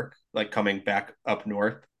York, like coming back up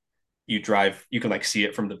north, you drive, you can like see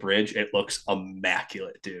it from the bridge. It looks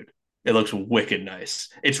immaculate, dude. It looks wicked nice.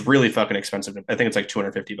 It's really fucking expensive. I think it's like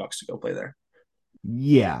 $250 to go play there.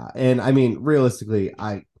 Yeah, and I mean, realistically,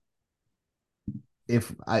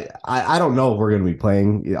 if I don't know if we're going to be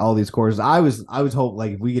playing all these courses. I was hope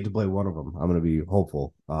like if we get to play one of them, I'm going to be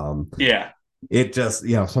hopeful. Yeah, It just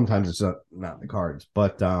sometimes it's not in the cards,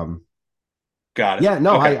 but got it. yeah,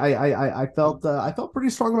 no, Okay. I felt pretty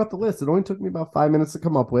strong about the list. It only took me about 5 minutes to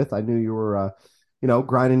come up with. I knew you were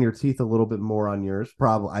grinding your teeth a little bit more on yours.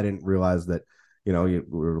 Probably I didn't realize that you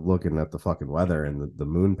were looking at the fucking weather and the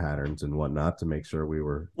moon patterns and whatnot to make sure we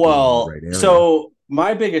were being in the Well, right area. so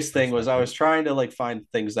my biggest thing was I Perspective. was trying to like find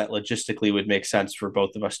things that logistically would make sense for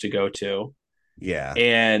both of us to go to. Yeah.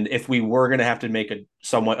 And if we were going to have to make a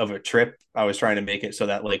somewhat of a trip, I was trying to make it so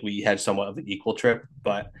that like we had somewhat of an equal trip.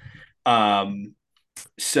 But um,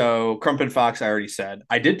 so Crump and Fox, I already said.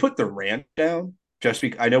 I did put the ranch down just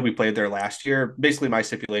because I know we played there last year. Basically, my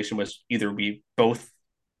stipulation was either we both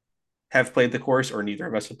have played the course or neither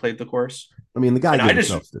of us have played the course. I mean, the guy And gave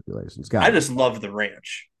himself stipulations. I Got it. just love the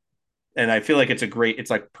ranch. And I feel like it's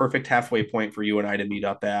like perfect halfway point for you and I to meet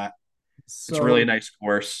up at. It's a really So nice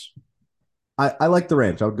course. I like the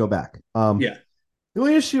ranch. I would go back. Yeah. The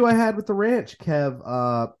only issue I had with the ranch,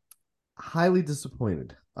 Kev, highly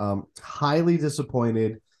disappointed. Highly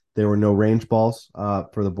disappointed. There were no range balls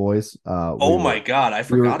for the boys. Oh my God, I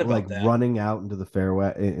We were forgot like about that. running out into the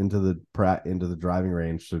fairway, into the driving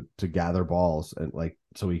range to gather balls and like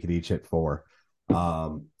so we could each hit four.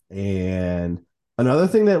 And another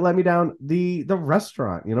thing that let me down, the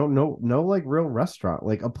restaurant, no like real restaurant,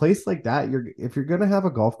 like a place like that. If you're gonna have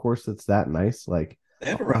a golf course that's that nice, like They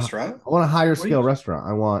have a restaurant. I want a higher What do you, scale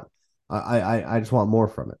restaurant. I just want more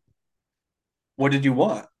from it. what did you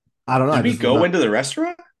want? I don't know. Did we go into the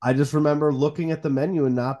restaurant? I just remember looking at the menu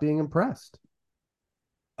and not being impressed.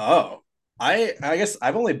 Oh, I guess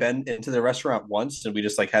I've only been into the restaurant once and we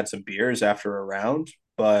just like had some beers after a round,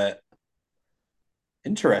 but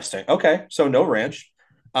interesting. Okay, so no ranch.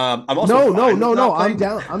 I'm also No, no, fine with no, no. not I'm playing.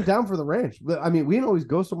 down. I'm down for the ranch. But I mean, we can always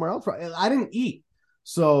go somewhere else. I didn't eat,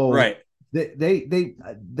 so Right.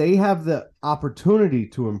 they have the opportunity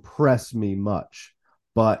to impress me much,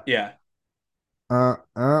 but Yeah. uh,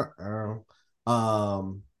 uh,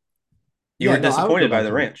 um, You yeah, were no, I would go disappointed by back the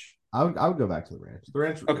to the. ranch. I would go back to the ranch.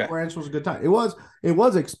 The Okay. ranch was a good time. It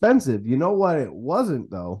was expensive. You know what? It wasn't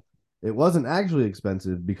though. It wasn't actually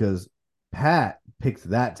expensive because Pat picked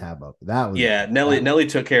that tab up. Yeah, That Nelly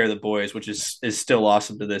took care of the boys, which is still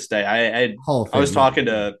awesome to this day. Hall of I was Fame move. talking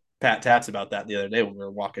to Pat Tats about that the other day when we were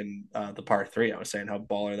walking the par three. I was saying how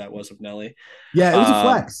baller that was of Nelly. Yeah, it was a Um,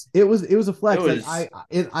 flex. It was a it flex. Like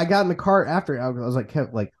was I got in the car after. I was like,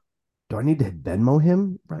 Kev, like, do I need to Venmo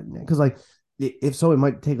him right now? Because like, if so, it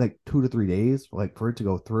might take like 2 to 3 days, like for it to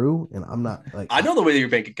go through, and I'm not like, I know the way that your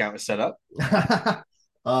bank account is set up.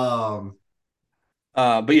 um,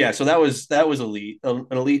 But yeah, so that was elite, an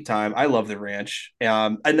elite time. I love the ranch.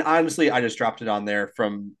 And honestly, I just dropped it on there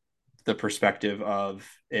from the perspective of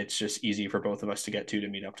it's just easy for both of us to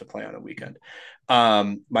meet up to play on a weekend.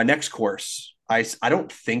 My next course, I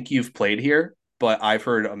don't think you've played here, but I've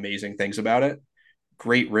heard amazing things about it.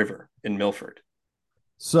 Great River in Milford.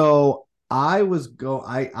 So I was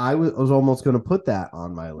almost going to put that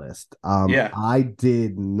on my list. Yeah. I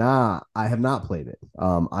have not played it.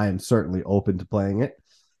 I am certainly open to playing it.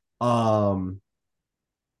 Um,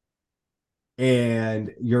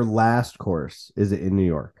 and your last course, is it in New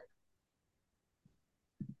York?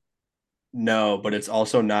 No, but it's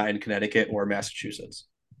also not in Connecticut or Massachusetts.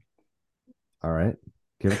 All right.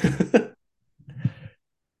 Give it to me.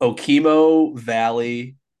 Okemo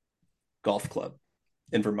Valley Golf Club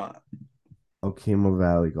in Vermont. Okemo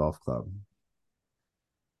Valley Golf Club.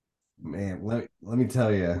 Man, let me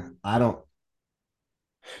tell you, I don't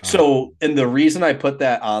So, and the reason I put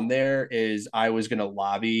that on there is I was going to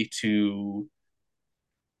lobby to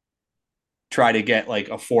try to get like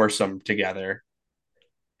a foursome together.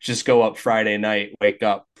 Just go up Friday night, wake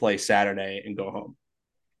up, play Saturday, and go home.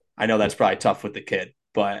 I know that's probably tough with the kid,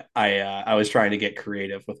 but I was trying to get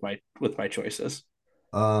creative with my choices.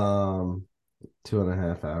 um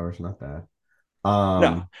 2.5 hours, not bad. No,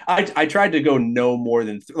 Um I tried to go no more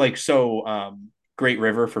than like so. Great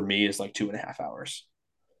River for me is like 2.5 hours.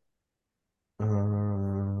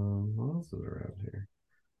 what else is around here?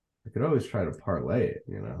 I could always try to parlay it,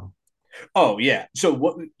 you know. Oh yeah. So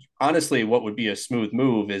what honestly, what would be a smooth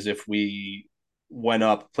move is if we went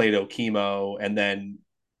up, played Okemo, and then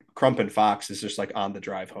Crump and Fox is just like on the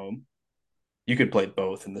drive home. You could play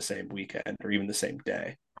both in the same weekend or even the same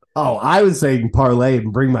day. Oh, I was saying parlay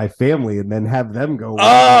and bring my family and then have them go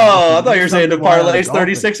wherever else Oh, I and thought do you were saying the something while I'm parlay's golfing.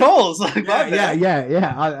 36 holes. Like my Yeah, bad. yeah, yeah,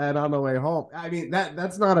 yeah. And on the way home, I mean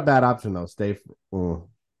that's not a bad option though.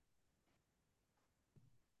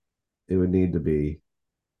 It would need to be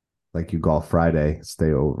like you golf Friday,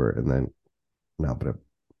 stay over, and then no, but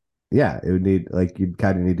yeah, it would need like you'd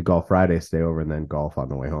kind of need to golf Friday, stay over, and then golf on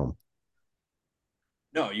the way home.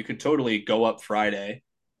 No, you could totally go up Friday,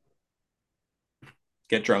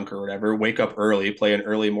 get drunk or whatever, wake up early, play an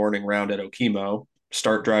early morning round at Okemo,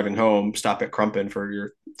 start driving home, stop at Crumpin for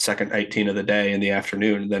your second 18 of the day in the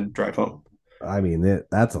afternoon, and then drive home. I mean,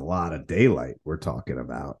 that's a lot of daylight we're talking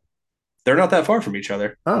about. They're not that far from each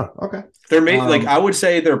other. Oh, okay. Like Um, I would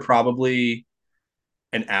say they're probably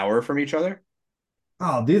an hour from each other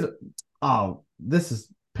oh, this is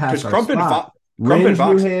because past our spot. Crump and Ringe, New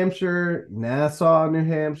Fox. Hampshire, Nassau, New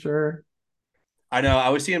Hampshire. I know I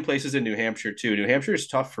was seeing places in New Hampshire too. New Hampshire is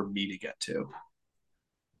tough for me to get to.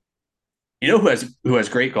 You know who has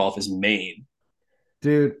great golf is Maine.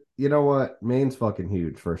 Dude, you know what? Maine's fucking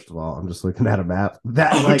huge, first of all. I'm just looking at a map.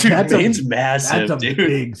 That Oh, like dude, Maine's that's massive, a dude.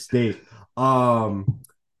 big state.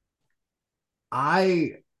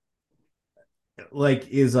 I like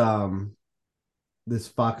is this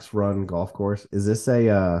Fox Run golf course. Is this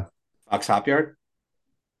a Fox Hop Yard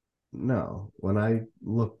no, when I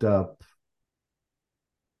looked up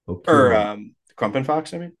or Okemo, Crump and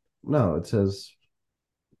Fox. I mean, no, it says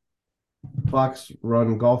Fox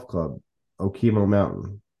Run Golf Club, Okemo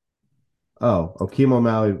Mountain. Oh,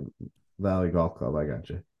 Okemo Valley Golf Club. I got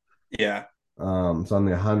you. yeah. It's on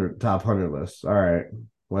the top 100 list. All right.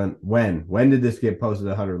 When did this get posted to the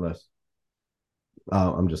 100 list?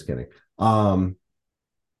 Oh, I'm just kidding.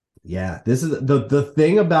 Yeah, this is the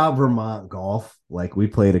thing about Vermont golf. Like we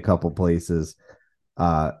played a couple places,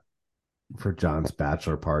 uh, for John's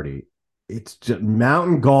bachelor party. It's just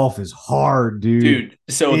mountain golf is hard, dude. Dude,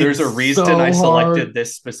 so there's a It's reason I so selected hard.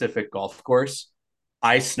 this specific golf course.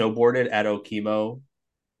 I snowboarded at Okemo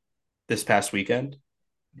this past weekend,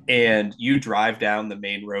 and you drive down the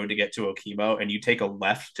main road to get to Okemo, and you take a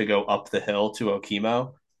left to go up the hill to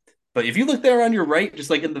Okemo. But if you look there on your right, just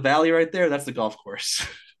like in the valley right there, that's the golf course.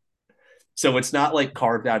 So it's not like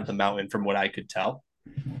carved out of the mountain from what I could tell,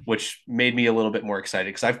 which made me a little bit more excited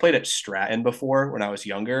because I've played at Stratton before when I was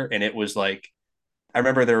younger, and it was like I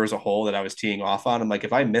remember there was a hole that I was teeing off on. I'm like,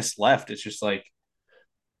 if I miss left, it's just like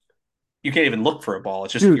you can't even look for a ball.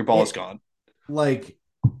 It's just your Dude, ball is gone. like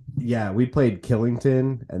yeah, we played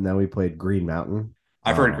Killington and then we played Green Mountain.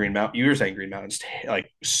 I've heard Green Mountain. You were saying Green Mountain's like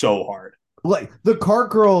so hard. Like the cart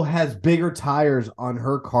girl has bigger tires on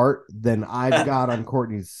her cart than I've got on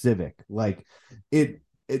Courtney's Civic. Like it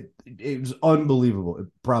was unbelievable. It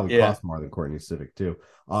probably Yeah. cost more than Courtney's Civic too.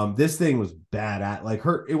 This thing was bad at like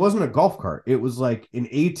her. It wasn't a golf cart. It was like an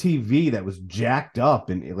ATV that was jacked up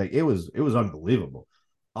and it was unbelievable.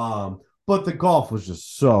 But the golf was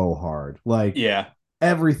just so hard. Like Yeah.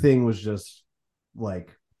 everything was just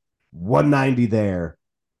like 190 there.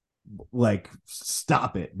 Like,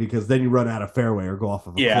 stop it, because then you run out of fairway or go off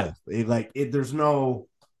of a Yeah, cliff. There's no.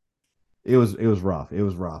 It was rough. It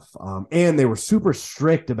was rough. And they were super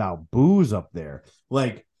strict about booze up there.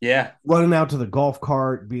 Like yeah, running out to the golf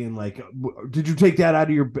cart, being like, "Did you take that out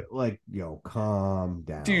of your like, calm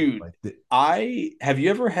down." dude. I have you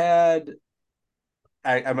ever had?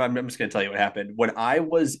 I'm just gonna tell you what happened when I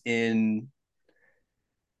was in.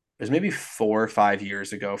 It was maybe 4 or 5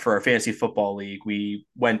 years ago for our fantasy football league. We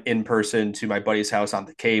went in person to my buddy's house on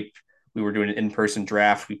the Cape. We were doing an in person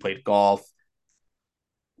draft. We played golf.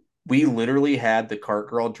 We literally had the cart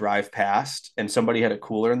girl drive past, and somebody had a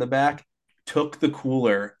cooler in the back, took the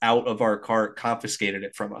cooler out of our cart, confiscated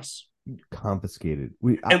it from us. Confiscated.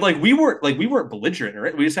 And we weren't belligerent,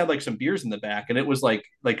 or we just had like some beers in the back, and it was like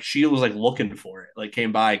she was like looking for it, like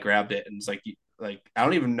came by, grabbed it, and it's like I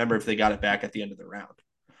don't even remember if they got it back at the end of the round.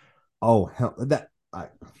 Oh hell, that I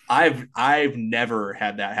I've never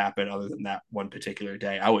had that happen other than that one particular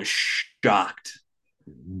day. I was shocked.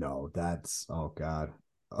 no, that's oh god,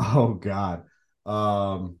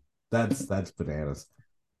 that's bananas.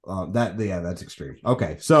 That yeah, that's extreme.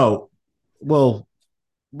 Okay, so we'll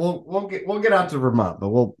we'll get out to Vermont, but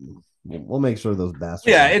we'll make sure those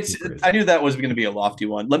bastards Yeah, aren't it's too crazy. I knew that was going to be a lofty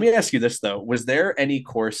one. Let me ask you this though. Was there any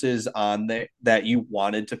courses on there that you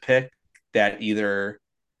wanted to pick that either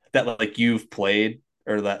that like you've played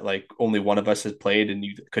or that like only one of us has played and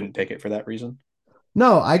you couldn't pick it for that reason?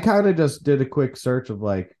 No, I kind of just did a quick search of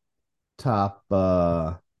like top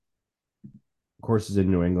courses in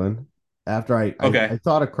New England. After I Okay.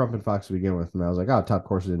 thought of Crump and Fox to begin with, and I was like, oh, top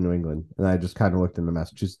courses in New England, and I just kind of looked in the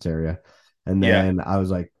Massachusetts area, and Yeah. then I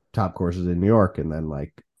was like, top courses in New York, and then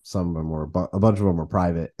like some of them were a bunch of them were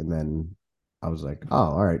private, and then I was like,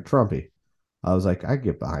 oh, all right, Trumpy. I was like, I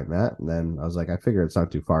get behind that, and then I was like, I figure it's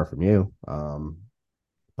not too far from you,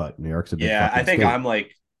 but New York's a big Yeah, I fucking think state.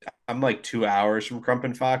 I'm like 2 hours from Crump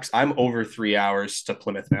and Fox. I'm over 3 hours to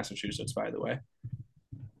Plymouth, Massachusetts, by the way.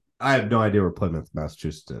 I have no idea where Plymouth,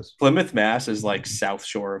 Massachusetts is. Plymouth, Mass is like South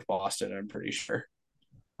Shore of Boston, I'm pretty sure.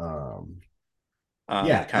 Um,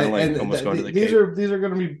 yeah, Kind of like almost going to the these Cape. are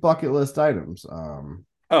going to be bucket list items.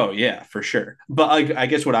 Oh yeah, for sure. But I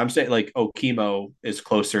guess what I'm saying, like Okemo is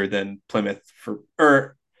closer than Plymouth for,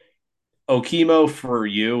 or Okemo for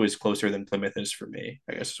you is closer than Plymouth is for me.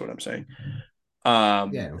 I guess is what I'm saying.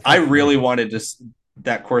 Yeah, I fuck really Plymouth. wanted to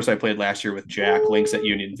that course I played last year with Jack Links at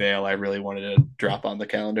Union Vale. I really wanted to drop on the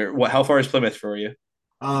calendar. What? How far is Plymouth for you?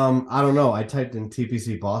 I don't know. I typed in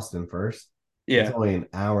TPC Boston first. It's Yeah. only an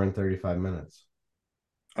hour and 35 minutes.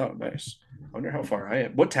 Oh, nice. I wonder how far I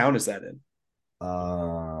am. What town is that in?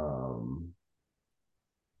 Um,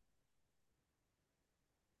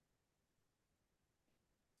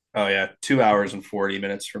 Oh yeah, 2 hours and 40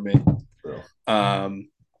 minutes for me. ugh. Um,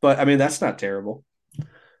 but I mean that's not terrible.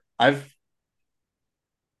 I've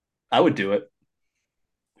I would do it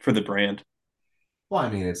for the brand. Well, I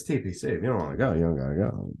mean, it's TPC. If you don't want to go, you don't gotta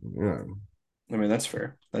go. Yeah, I mean that's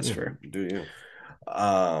fair. That's yeah. fair. Do you?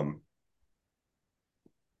 Um,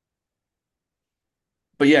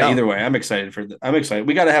 But yeah, no, either way, I'm excited.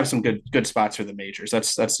 We got to have some good spots for the majors.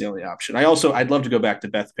 That's the only option. I'd love to go back to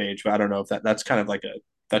Bethpage, but I don't know if that's kind of like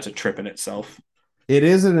that's a trip in itself. It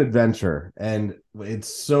is an adventure, and it's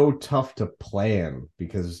so tough to plan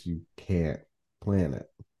because you can't plan it.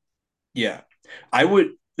 Yeah. I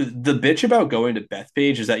would the bitch about going to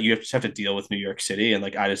Bethpage is that you just have to deal with New York City and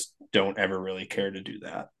like I just don't ever really care to do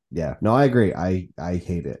that. Yeah, no, I agree. I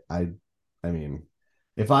hate it. I mean,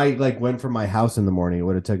 if I like went from my house in the morning, it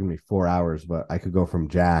would have taken me 4 hours, but I could go from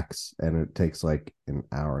Jack's and it takes like an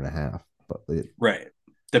hour and a half. But Right.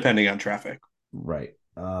 Depending on traffic. right.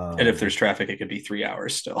 And if there's traffic, it could be 3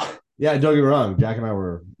 hours still. Yeah, don't get me wrong. Jack and I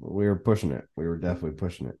we were pushing it. We were definitely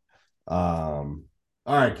pushing it. All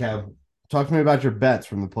right, Kev. Talk to me about your bets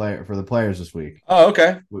from the player for the players this week. Oh,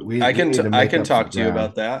 okay. We need to I make can up some talk to you ground.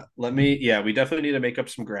 about that. Yeah, we definitely need to make up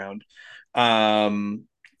some ground. Um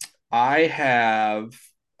I have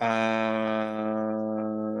um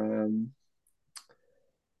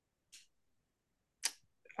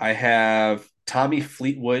I have Tommy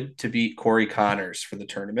Fleetwood to beat Corey Connors for the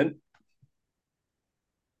tournament.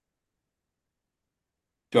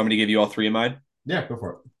 Do you want me to give you all three of mine? Yeah, go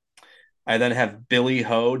for it. I then have Billy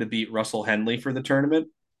Ho to beat Russell Henley for the tournament.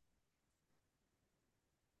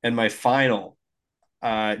 And my final,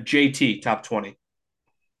 JT top 20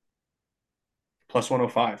 plus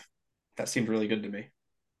 105. That seemed really good to me.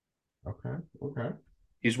 Okay. Okay.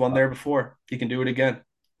 He's won there before. He can do it again.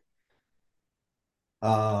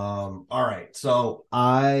 All right. So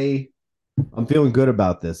I I'm feeling good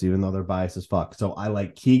about this, even though they're biased as fuck. So I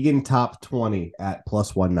like Keegan top 20 at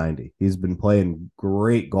plus 190. He's been playing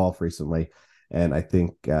great golf recently. And I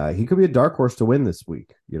think he could be a dark horse to win this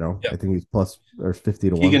week. Yeah. I think he's plus or 50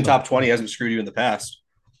 to 1. Keegan top 20 hasn't screwed you in the past.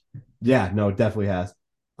 Yeah, no, it definitely has.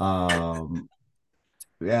 Um,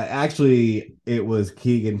 yeah, actually, it was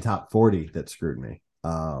Keegan top 40 that screwed me.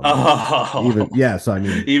 Oh, So I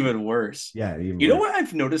mean, even worse. yeah, even You know worse. what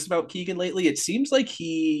I've noticed about Keegan lately? It seems like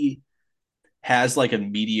he has like a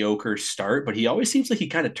mediocre start, but he always seems like he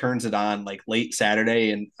kind of turns it on like late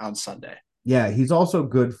Saturday and on Sunday. Yeah, he's also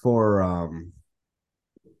good for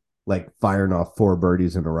like firing off 4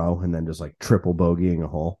 birdies in a row and then just like triple bogeying a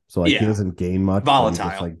hole. So like he Yeah, doesn't gain much, but he just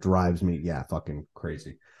volatile. like drives me, yeah, fucking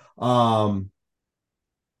crazy. Um,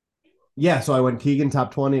 yeah, so I went Keegan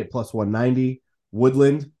top 20 at plus 190.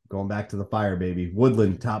 Woodland, going back to the fire, baby.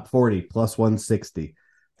 Woodland top 40 plus 160.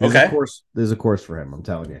 Okay. There's a course for him, I'm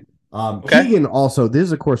telling you. Okay. Keegan also,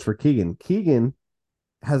 there's a course for Keegan. Keegan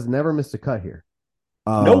has never missed a cut here.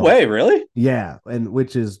 No way, really? Yeah, and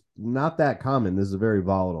which is not that common. This is a very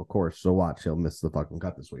volatile course, so watch, he'll miss the fucking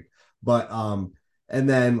cut this week. But and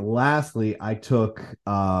then lastly, I took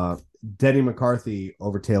Denny McCarthy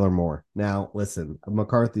over Taylor Moore. Now, listen,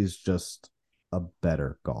 McCarthy's just a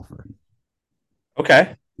better golfer,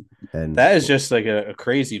 Okay. and That is just like a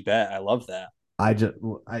crazy bet. I love that.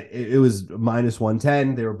 it was minus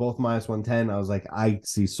 110. They were both minus 110. I was like, I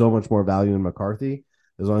see so much more value in McCarthy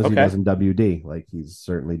as long as he Okay. doesn't WD like he's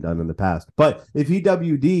certainly done in the past. But if he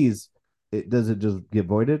WDs, does it just get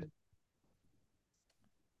voided?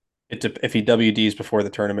 If he WDs before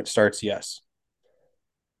the tournament starts, yes.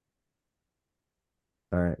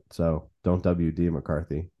 All right, so don't WD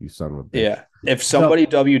McCarthy, you son of a bitch. Yeah. If So somebody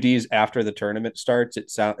WDs after the tournament starts,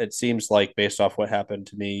 it seems like based off what happened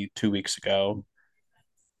to me 2 weeks ago,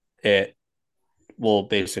 it will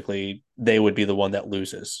basically they would be the one that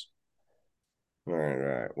loses. all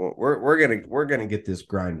right. Well, we're gonna get this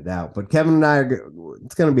grinded out. But Kevin and I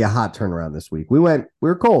it's gonna be a hot turnaround this week. We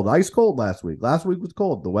were cold, ice cold last week. Last week was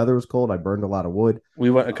cold. The weather was cold. I burned a lot of wood. We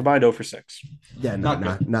went a combined 0 for 6. Yeah, no,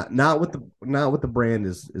 Not good. not what the brand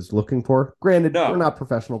is looking for. Granted, we're No. not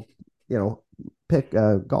professional, pick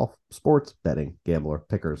golf sports betting gambler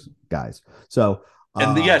pickers guys. So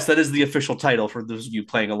And yes, that is the official title for those of you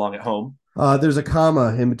playing along at home. there's a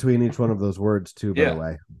comma in between each one of those words too, by the Yeah.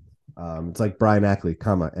 way. It's like Brian Ackley,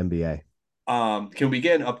 comma NBA. Can we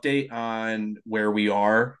get an update on where we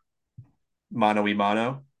are mano y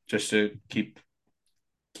mano just to keep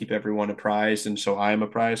everyone apprised and so I'm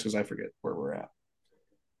apprised because I forget where we're at.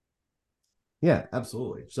 Yeah,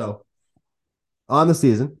 absolutely. So on the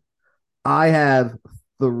season, I have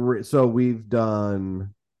so we've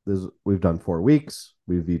done 4 weeks.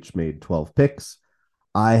 We've each made 12 picks.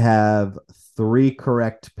 I have 3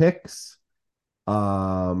 correct picks,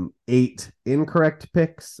 8 incorrect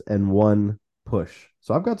picks, and 1 push.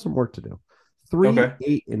 So I've got some work to do. Three, Okay.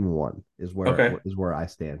 8, and 1 is Okay. where I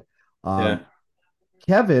stand. Yeah.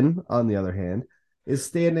 Kevin, on the other hand, is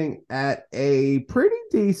standing at a pretty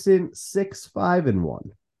decent 6, 5, and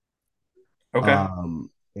 1. Okay.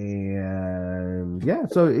 And yeah,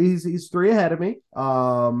 so he's 3 ahead of me.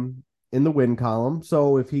 In the win column.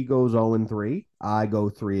 So if he goes 0-3, I go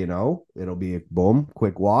 3-0. It'll be a boom,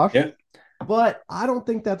 quick wash. Yeah. But I don't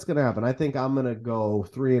think that's gonna happen. I think I'm gonna go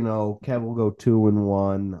 3-0. Kev will go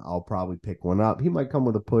 2-1. I'll probably pick one up. He might come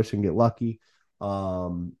with a push and get lucky.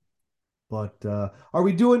 But are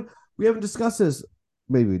we doing? We haven't discussed this.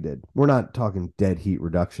 Maybe we did. We're not talking dead heat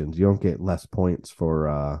reductions. You don't get less points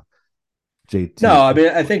for JT. No, I mean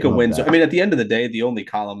I think a Love win. that. I mean at the end of the day, the only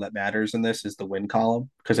column that matters in this is the win column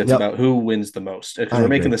because it's Yep, about who wins the most. Because I we're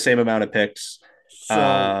making agree. the same amount of picks. So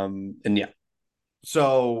And yeah,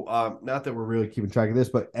 not that we're really keeping track of this,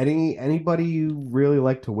 but anybody you really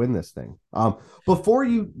like to win this thing. Before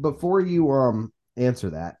you answer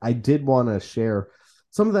that, I did want to share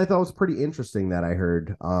something that I thought was pretty interesting that I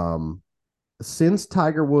heard. Since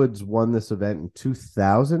Tiger Woods won this event in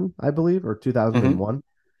 2000, I believe, or mm-hmm. 2001,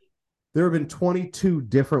 there have been 22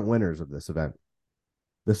 different winners of this event.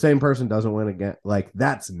 The same person doesn't win again. Like,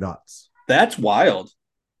 that's nuts. That's wild.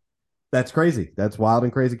 That's crazy. That's wild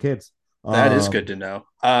and crazy kids. That is good Um, to know.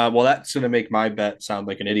 Well, that's going to make my bet sound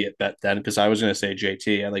like an idiot bet then, because I was going to say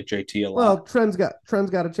JT. I like JT a lot. well, trends got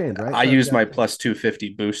to change, right? I Trends used got my to change. plus 250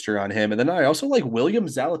 booster on him, and then I also like William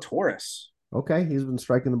Zalatoris. Okay, he's been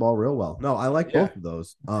striking the ball real well. No, I like Yeah. both of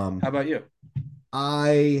those. How about you?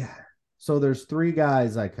 I so there's 3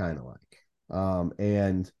 guys I kind of like.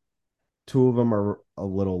 And 2 of them are a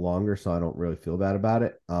little longer, so I don't really feel bad about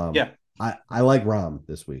it. Yeah. I like Rom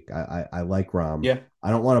this week. I like Rom. Yeah.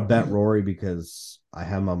 I don't want to bet Rory because I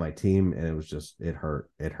have him on my team, and it was just it hurt.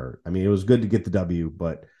 It hurt. I mean, it was good to get the W,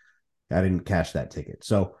 but I didn't cash that ticket.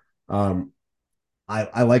 So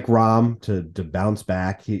I like Rom to bounce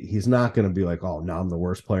back. He's not going to be like, oh, now I'm the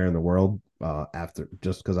worst player in the world after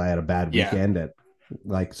just because I had a bad Yeah. weekend at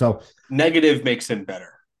like so. Negative makes him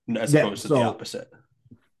better as Yeah, opposed to the opposite.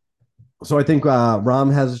 So I think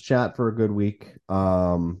Rom has a shot for a good week.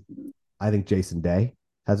 I think Jason Day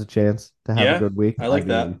has a chance to have a good week. I like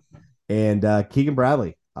that. And Keegan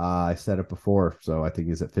Bradley. I said it before, so I think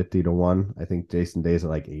he's at 50-1. I think Jason Day's at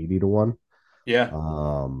like 80-1. Yeah.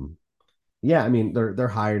 Yeah, I mean they're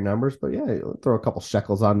higher numbers, but yeah, throw a couple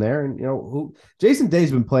shekels on there, and who Jason Day's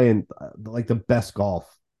been playing like the best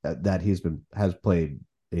golf that has played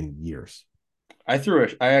in years. I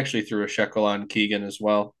actually threw a shekel on Keegan as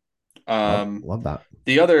well. Love that.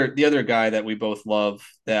 The other guy that we both love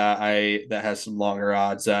that has some longer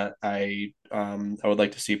odds that I would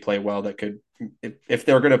like to see play well, that could, if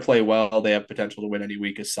they're going to play well, they have potential to win any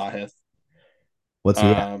week, is Sahith. What's he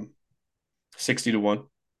at? 60-1.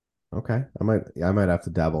 Okay, I might have to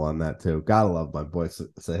dabble on that too. Gotta love my boy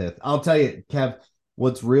Sahith. I'll tell you, Kev,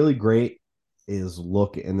 what's really great is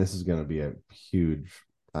and this is going to be a huge.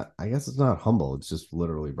 I guess it's not humble; it's just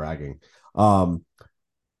literally bragging.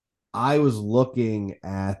 I was looking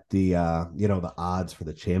at the the odds for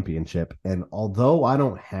the championship, and although I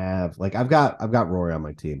don't have I've got Rory on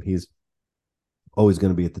my team, he's always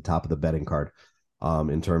going to be at the top of the betting card,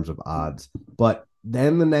 in terms of odds, but.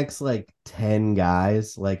 Then the next 10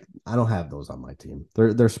 guys, I don't have those on my team.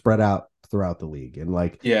 They're spread out throughout the league. And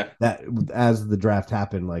that as the draft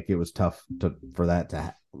happened, it was tough for that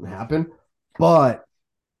to happen. But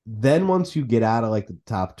then once you get out of the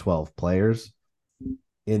top 12 players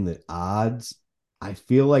in the odds, I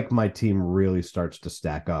feel like my team really starts to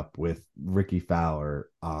stack up with Ricky Fowler,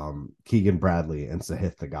 Keegan Bradley, and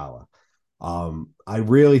Sahith Theegala. I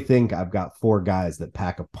really think I've got 4 guys that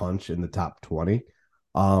pack a punch in the top 20.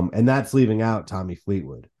 And that's leaving out Tommy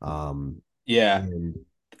Fleetwood. Yeah.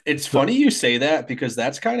 It's funny you say that because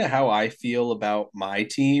that's kind of how I feel about my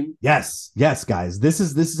team. Yes, guys. This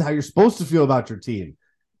is how you're supposed to feel about your team.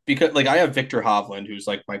 Because I have Victor Hovland, who's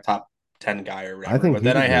my top 10 guy or whatever. I think but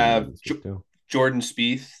then I have Jordan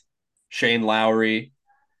Spieth, Shane Lowry.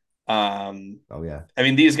 Oh yeah. I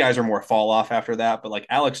mean, these guys are more fall off after that, but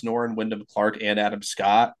Alex Noren, Wyndham Clark, and Adam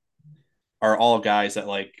Scott are all guys that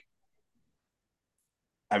are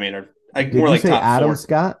Did more you say top Adam 4.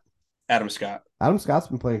 Scott? Adam Scott. Adam Scott's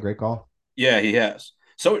been playing great golf. Yeah, he has.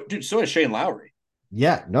 So has Shane Lowry.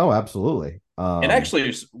 Yeah, no, absolutely. And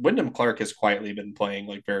actually, Wyndham Clark has quietly been playing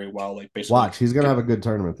basically. Watch, he's gonna have a good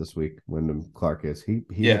tournament this week. Wyndham Clark is. He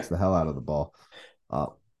hits the hell out of the ball.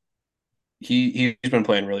 He's been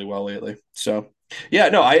playing really well lately. So yeah,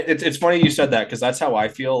 no, it's funny you said that because that's how I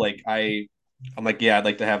feel. I'm I'd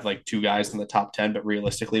like to have 2 guys in the top 10, but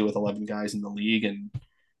realistically, with 11 guys in the league, and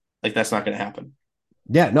that's not going to happen.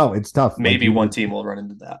 Yeah, no, it's tough. Maybe one team will run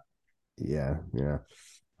into that. Yeah.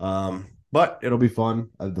 But it'll be fun.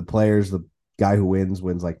 The guy who wins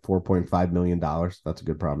 $4.5 million. That's a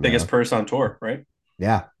good problem. Biggest purse on tour, right?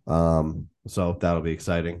 Yeah. So that'll be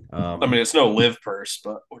exciting. It's no live purse,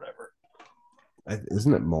 but whatever.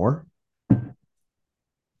 Isn't it more than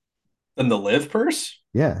the live purse?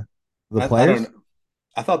 Yeah. The players.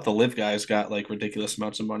 I thought the live guys got ridiculous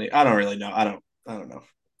amounts of money. I don't really know. I don't know.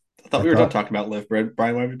 I thought we were done talking about live, Brian.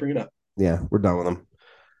 Why did we bring it up? Yeah, we're done with them.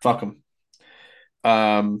 Fuck them.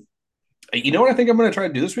 You know what I think I'm going to try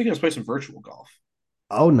to do this weekend is play some virtual golf.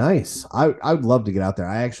 Oh, nice. I would love to get out there.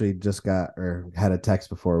 I actually just had a text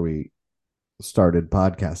before we started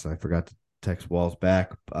podcasting. I forgot to text Walls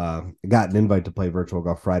back. I got an invite to play virtual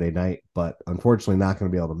golf Friday night, but unfortunately not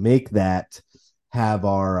going to be able to make that. Have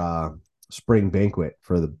our spring banquet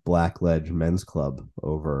for the Black Ledge Men's Club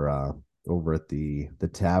over at the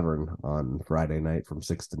tavern on Friday night from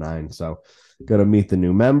 6 to 9. So gonna meet the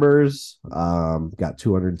new members. Got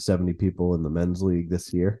 270 people in the men's league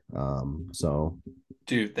this year. So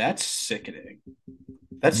dude, that's sickening.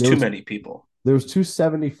 That's too many people. There was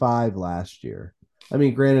 275 last year. I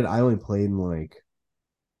mean, granted, I only played in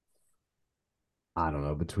I don't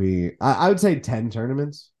know, between I would say 10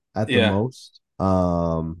 tournaments at the most.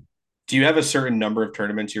 Do you have a certain number of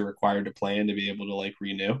tournaments you're required to play in to be able to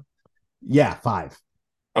renew? Yeah, 5.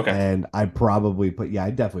 Okay. And I probably I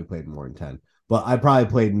definitely played more than 10, but I probably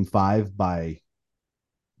played in 5 by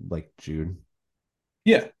June.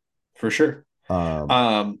 Yeah, for sure.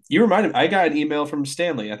 You reminded me, I got an email from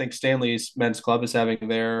Stanley. I think Stanley's Men's Club is having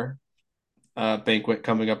their banquet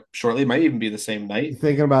coming up shortly. It might even be the same night. You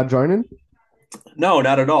thinking about joining? No,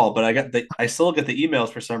 not at all. But I still get the emails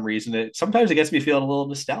for some reason. Sometimes it gets me feeling a little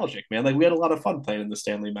nostalgic, man. Like we had a lot of fun playing in the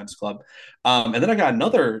Stanley Men's Club. And then I got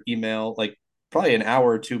another email like probably an hour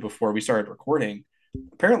or two before we started recording.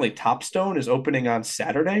 Apparently, Topstone is opening on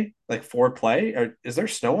Saturday, like for play. Is there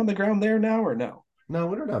snow on the ground there now or no? No,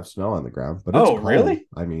 we don't have snow on the ground, but it's Oh, cold. really?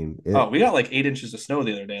 I mean, Oh, we got like 8 inches of snow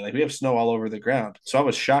the other day. Like we have snow all over the ground. So I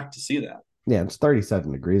was shocked to see that. yeah, it's 37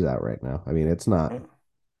 degrees out right now. I mean, Oh,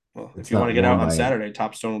 well, if it's you want not to get out warm on by any. Saturday,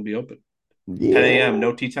 Topstone will be open. 10 Yeah. a.m.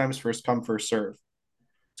 No tea times. First come, first serve.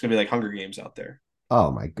 It's gonna be like Hunger Games out there.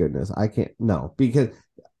 Oh my goodness, I can't. No, because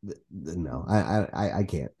no, I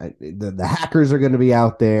can't. The hackers are going to be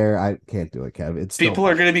out there. I can't do it, Kev. It's still People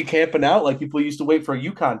are gonna be camping out like people used to wait for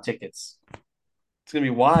Yukon tickets. It's gonna be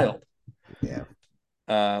wild. yeah.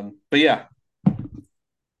 But yeah, I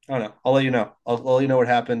don't know. I'll let you know. I'll let you know what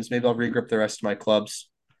happens. Maybe I'll regrip the rest of my clubs.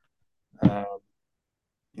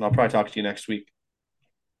 And I'll probably talk to you next week.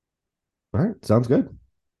 All right, sounds good.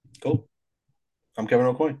 Cool. I'm Kevin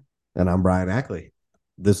O'Coin. And I'm Brian Ackley.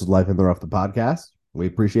 This is Life in the Rough, the podcast. We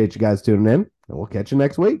appreciate you guys tuning in, and we'll catch you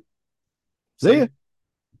next week. See ya.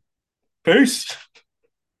 Peace.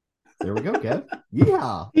 There we go, Kev.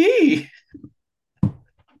 Yeehaw. Yee.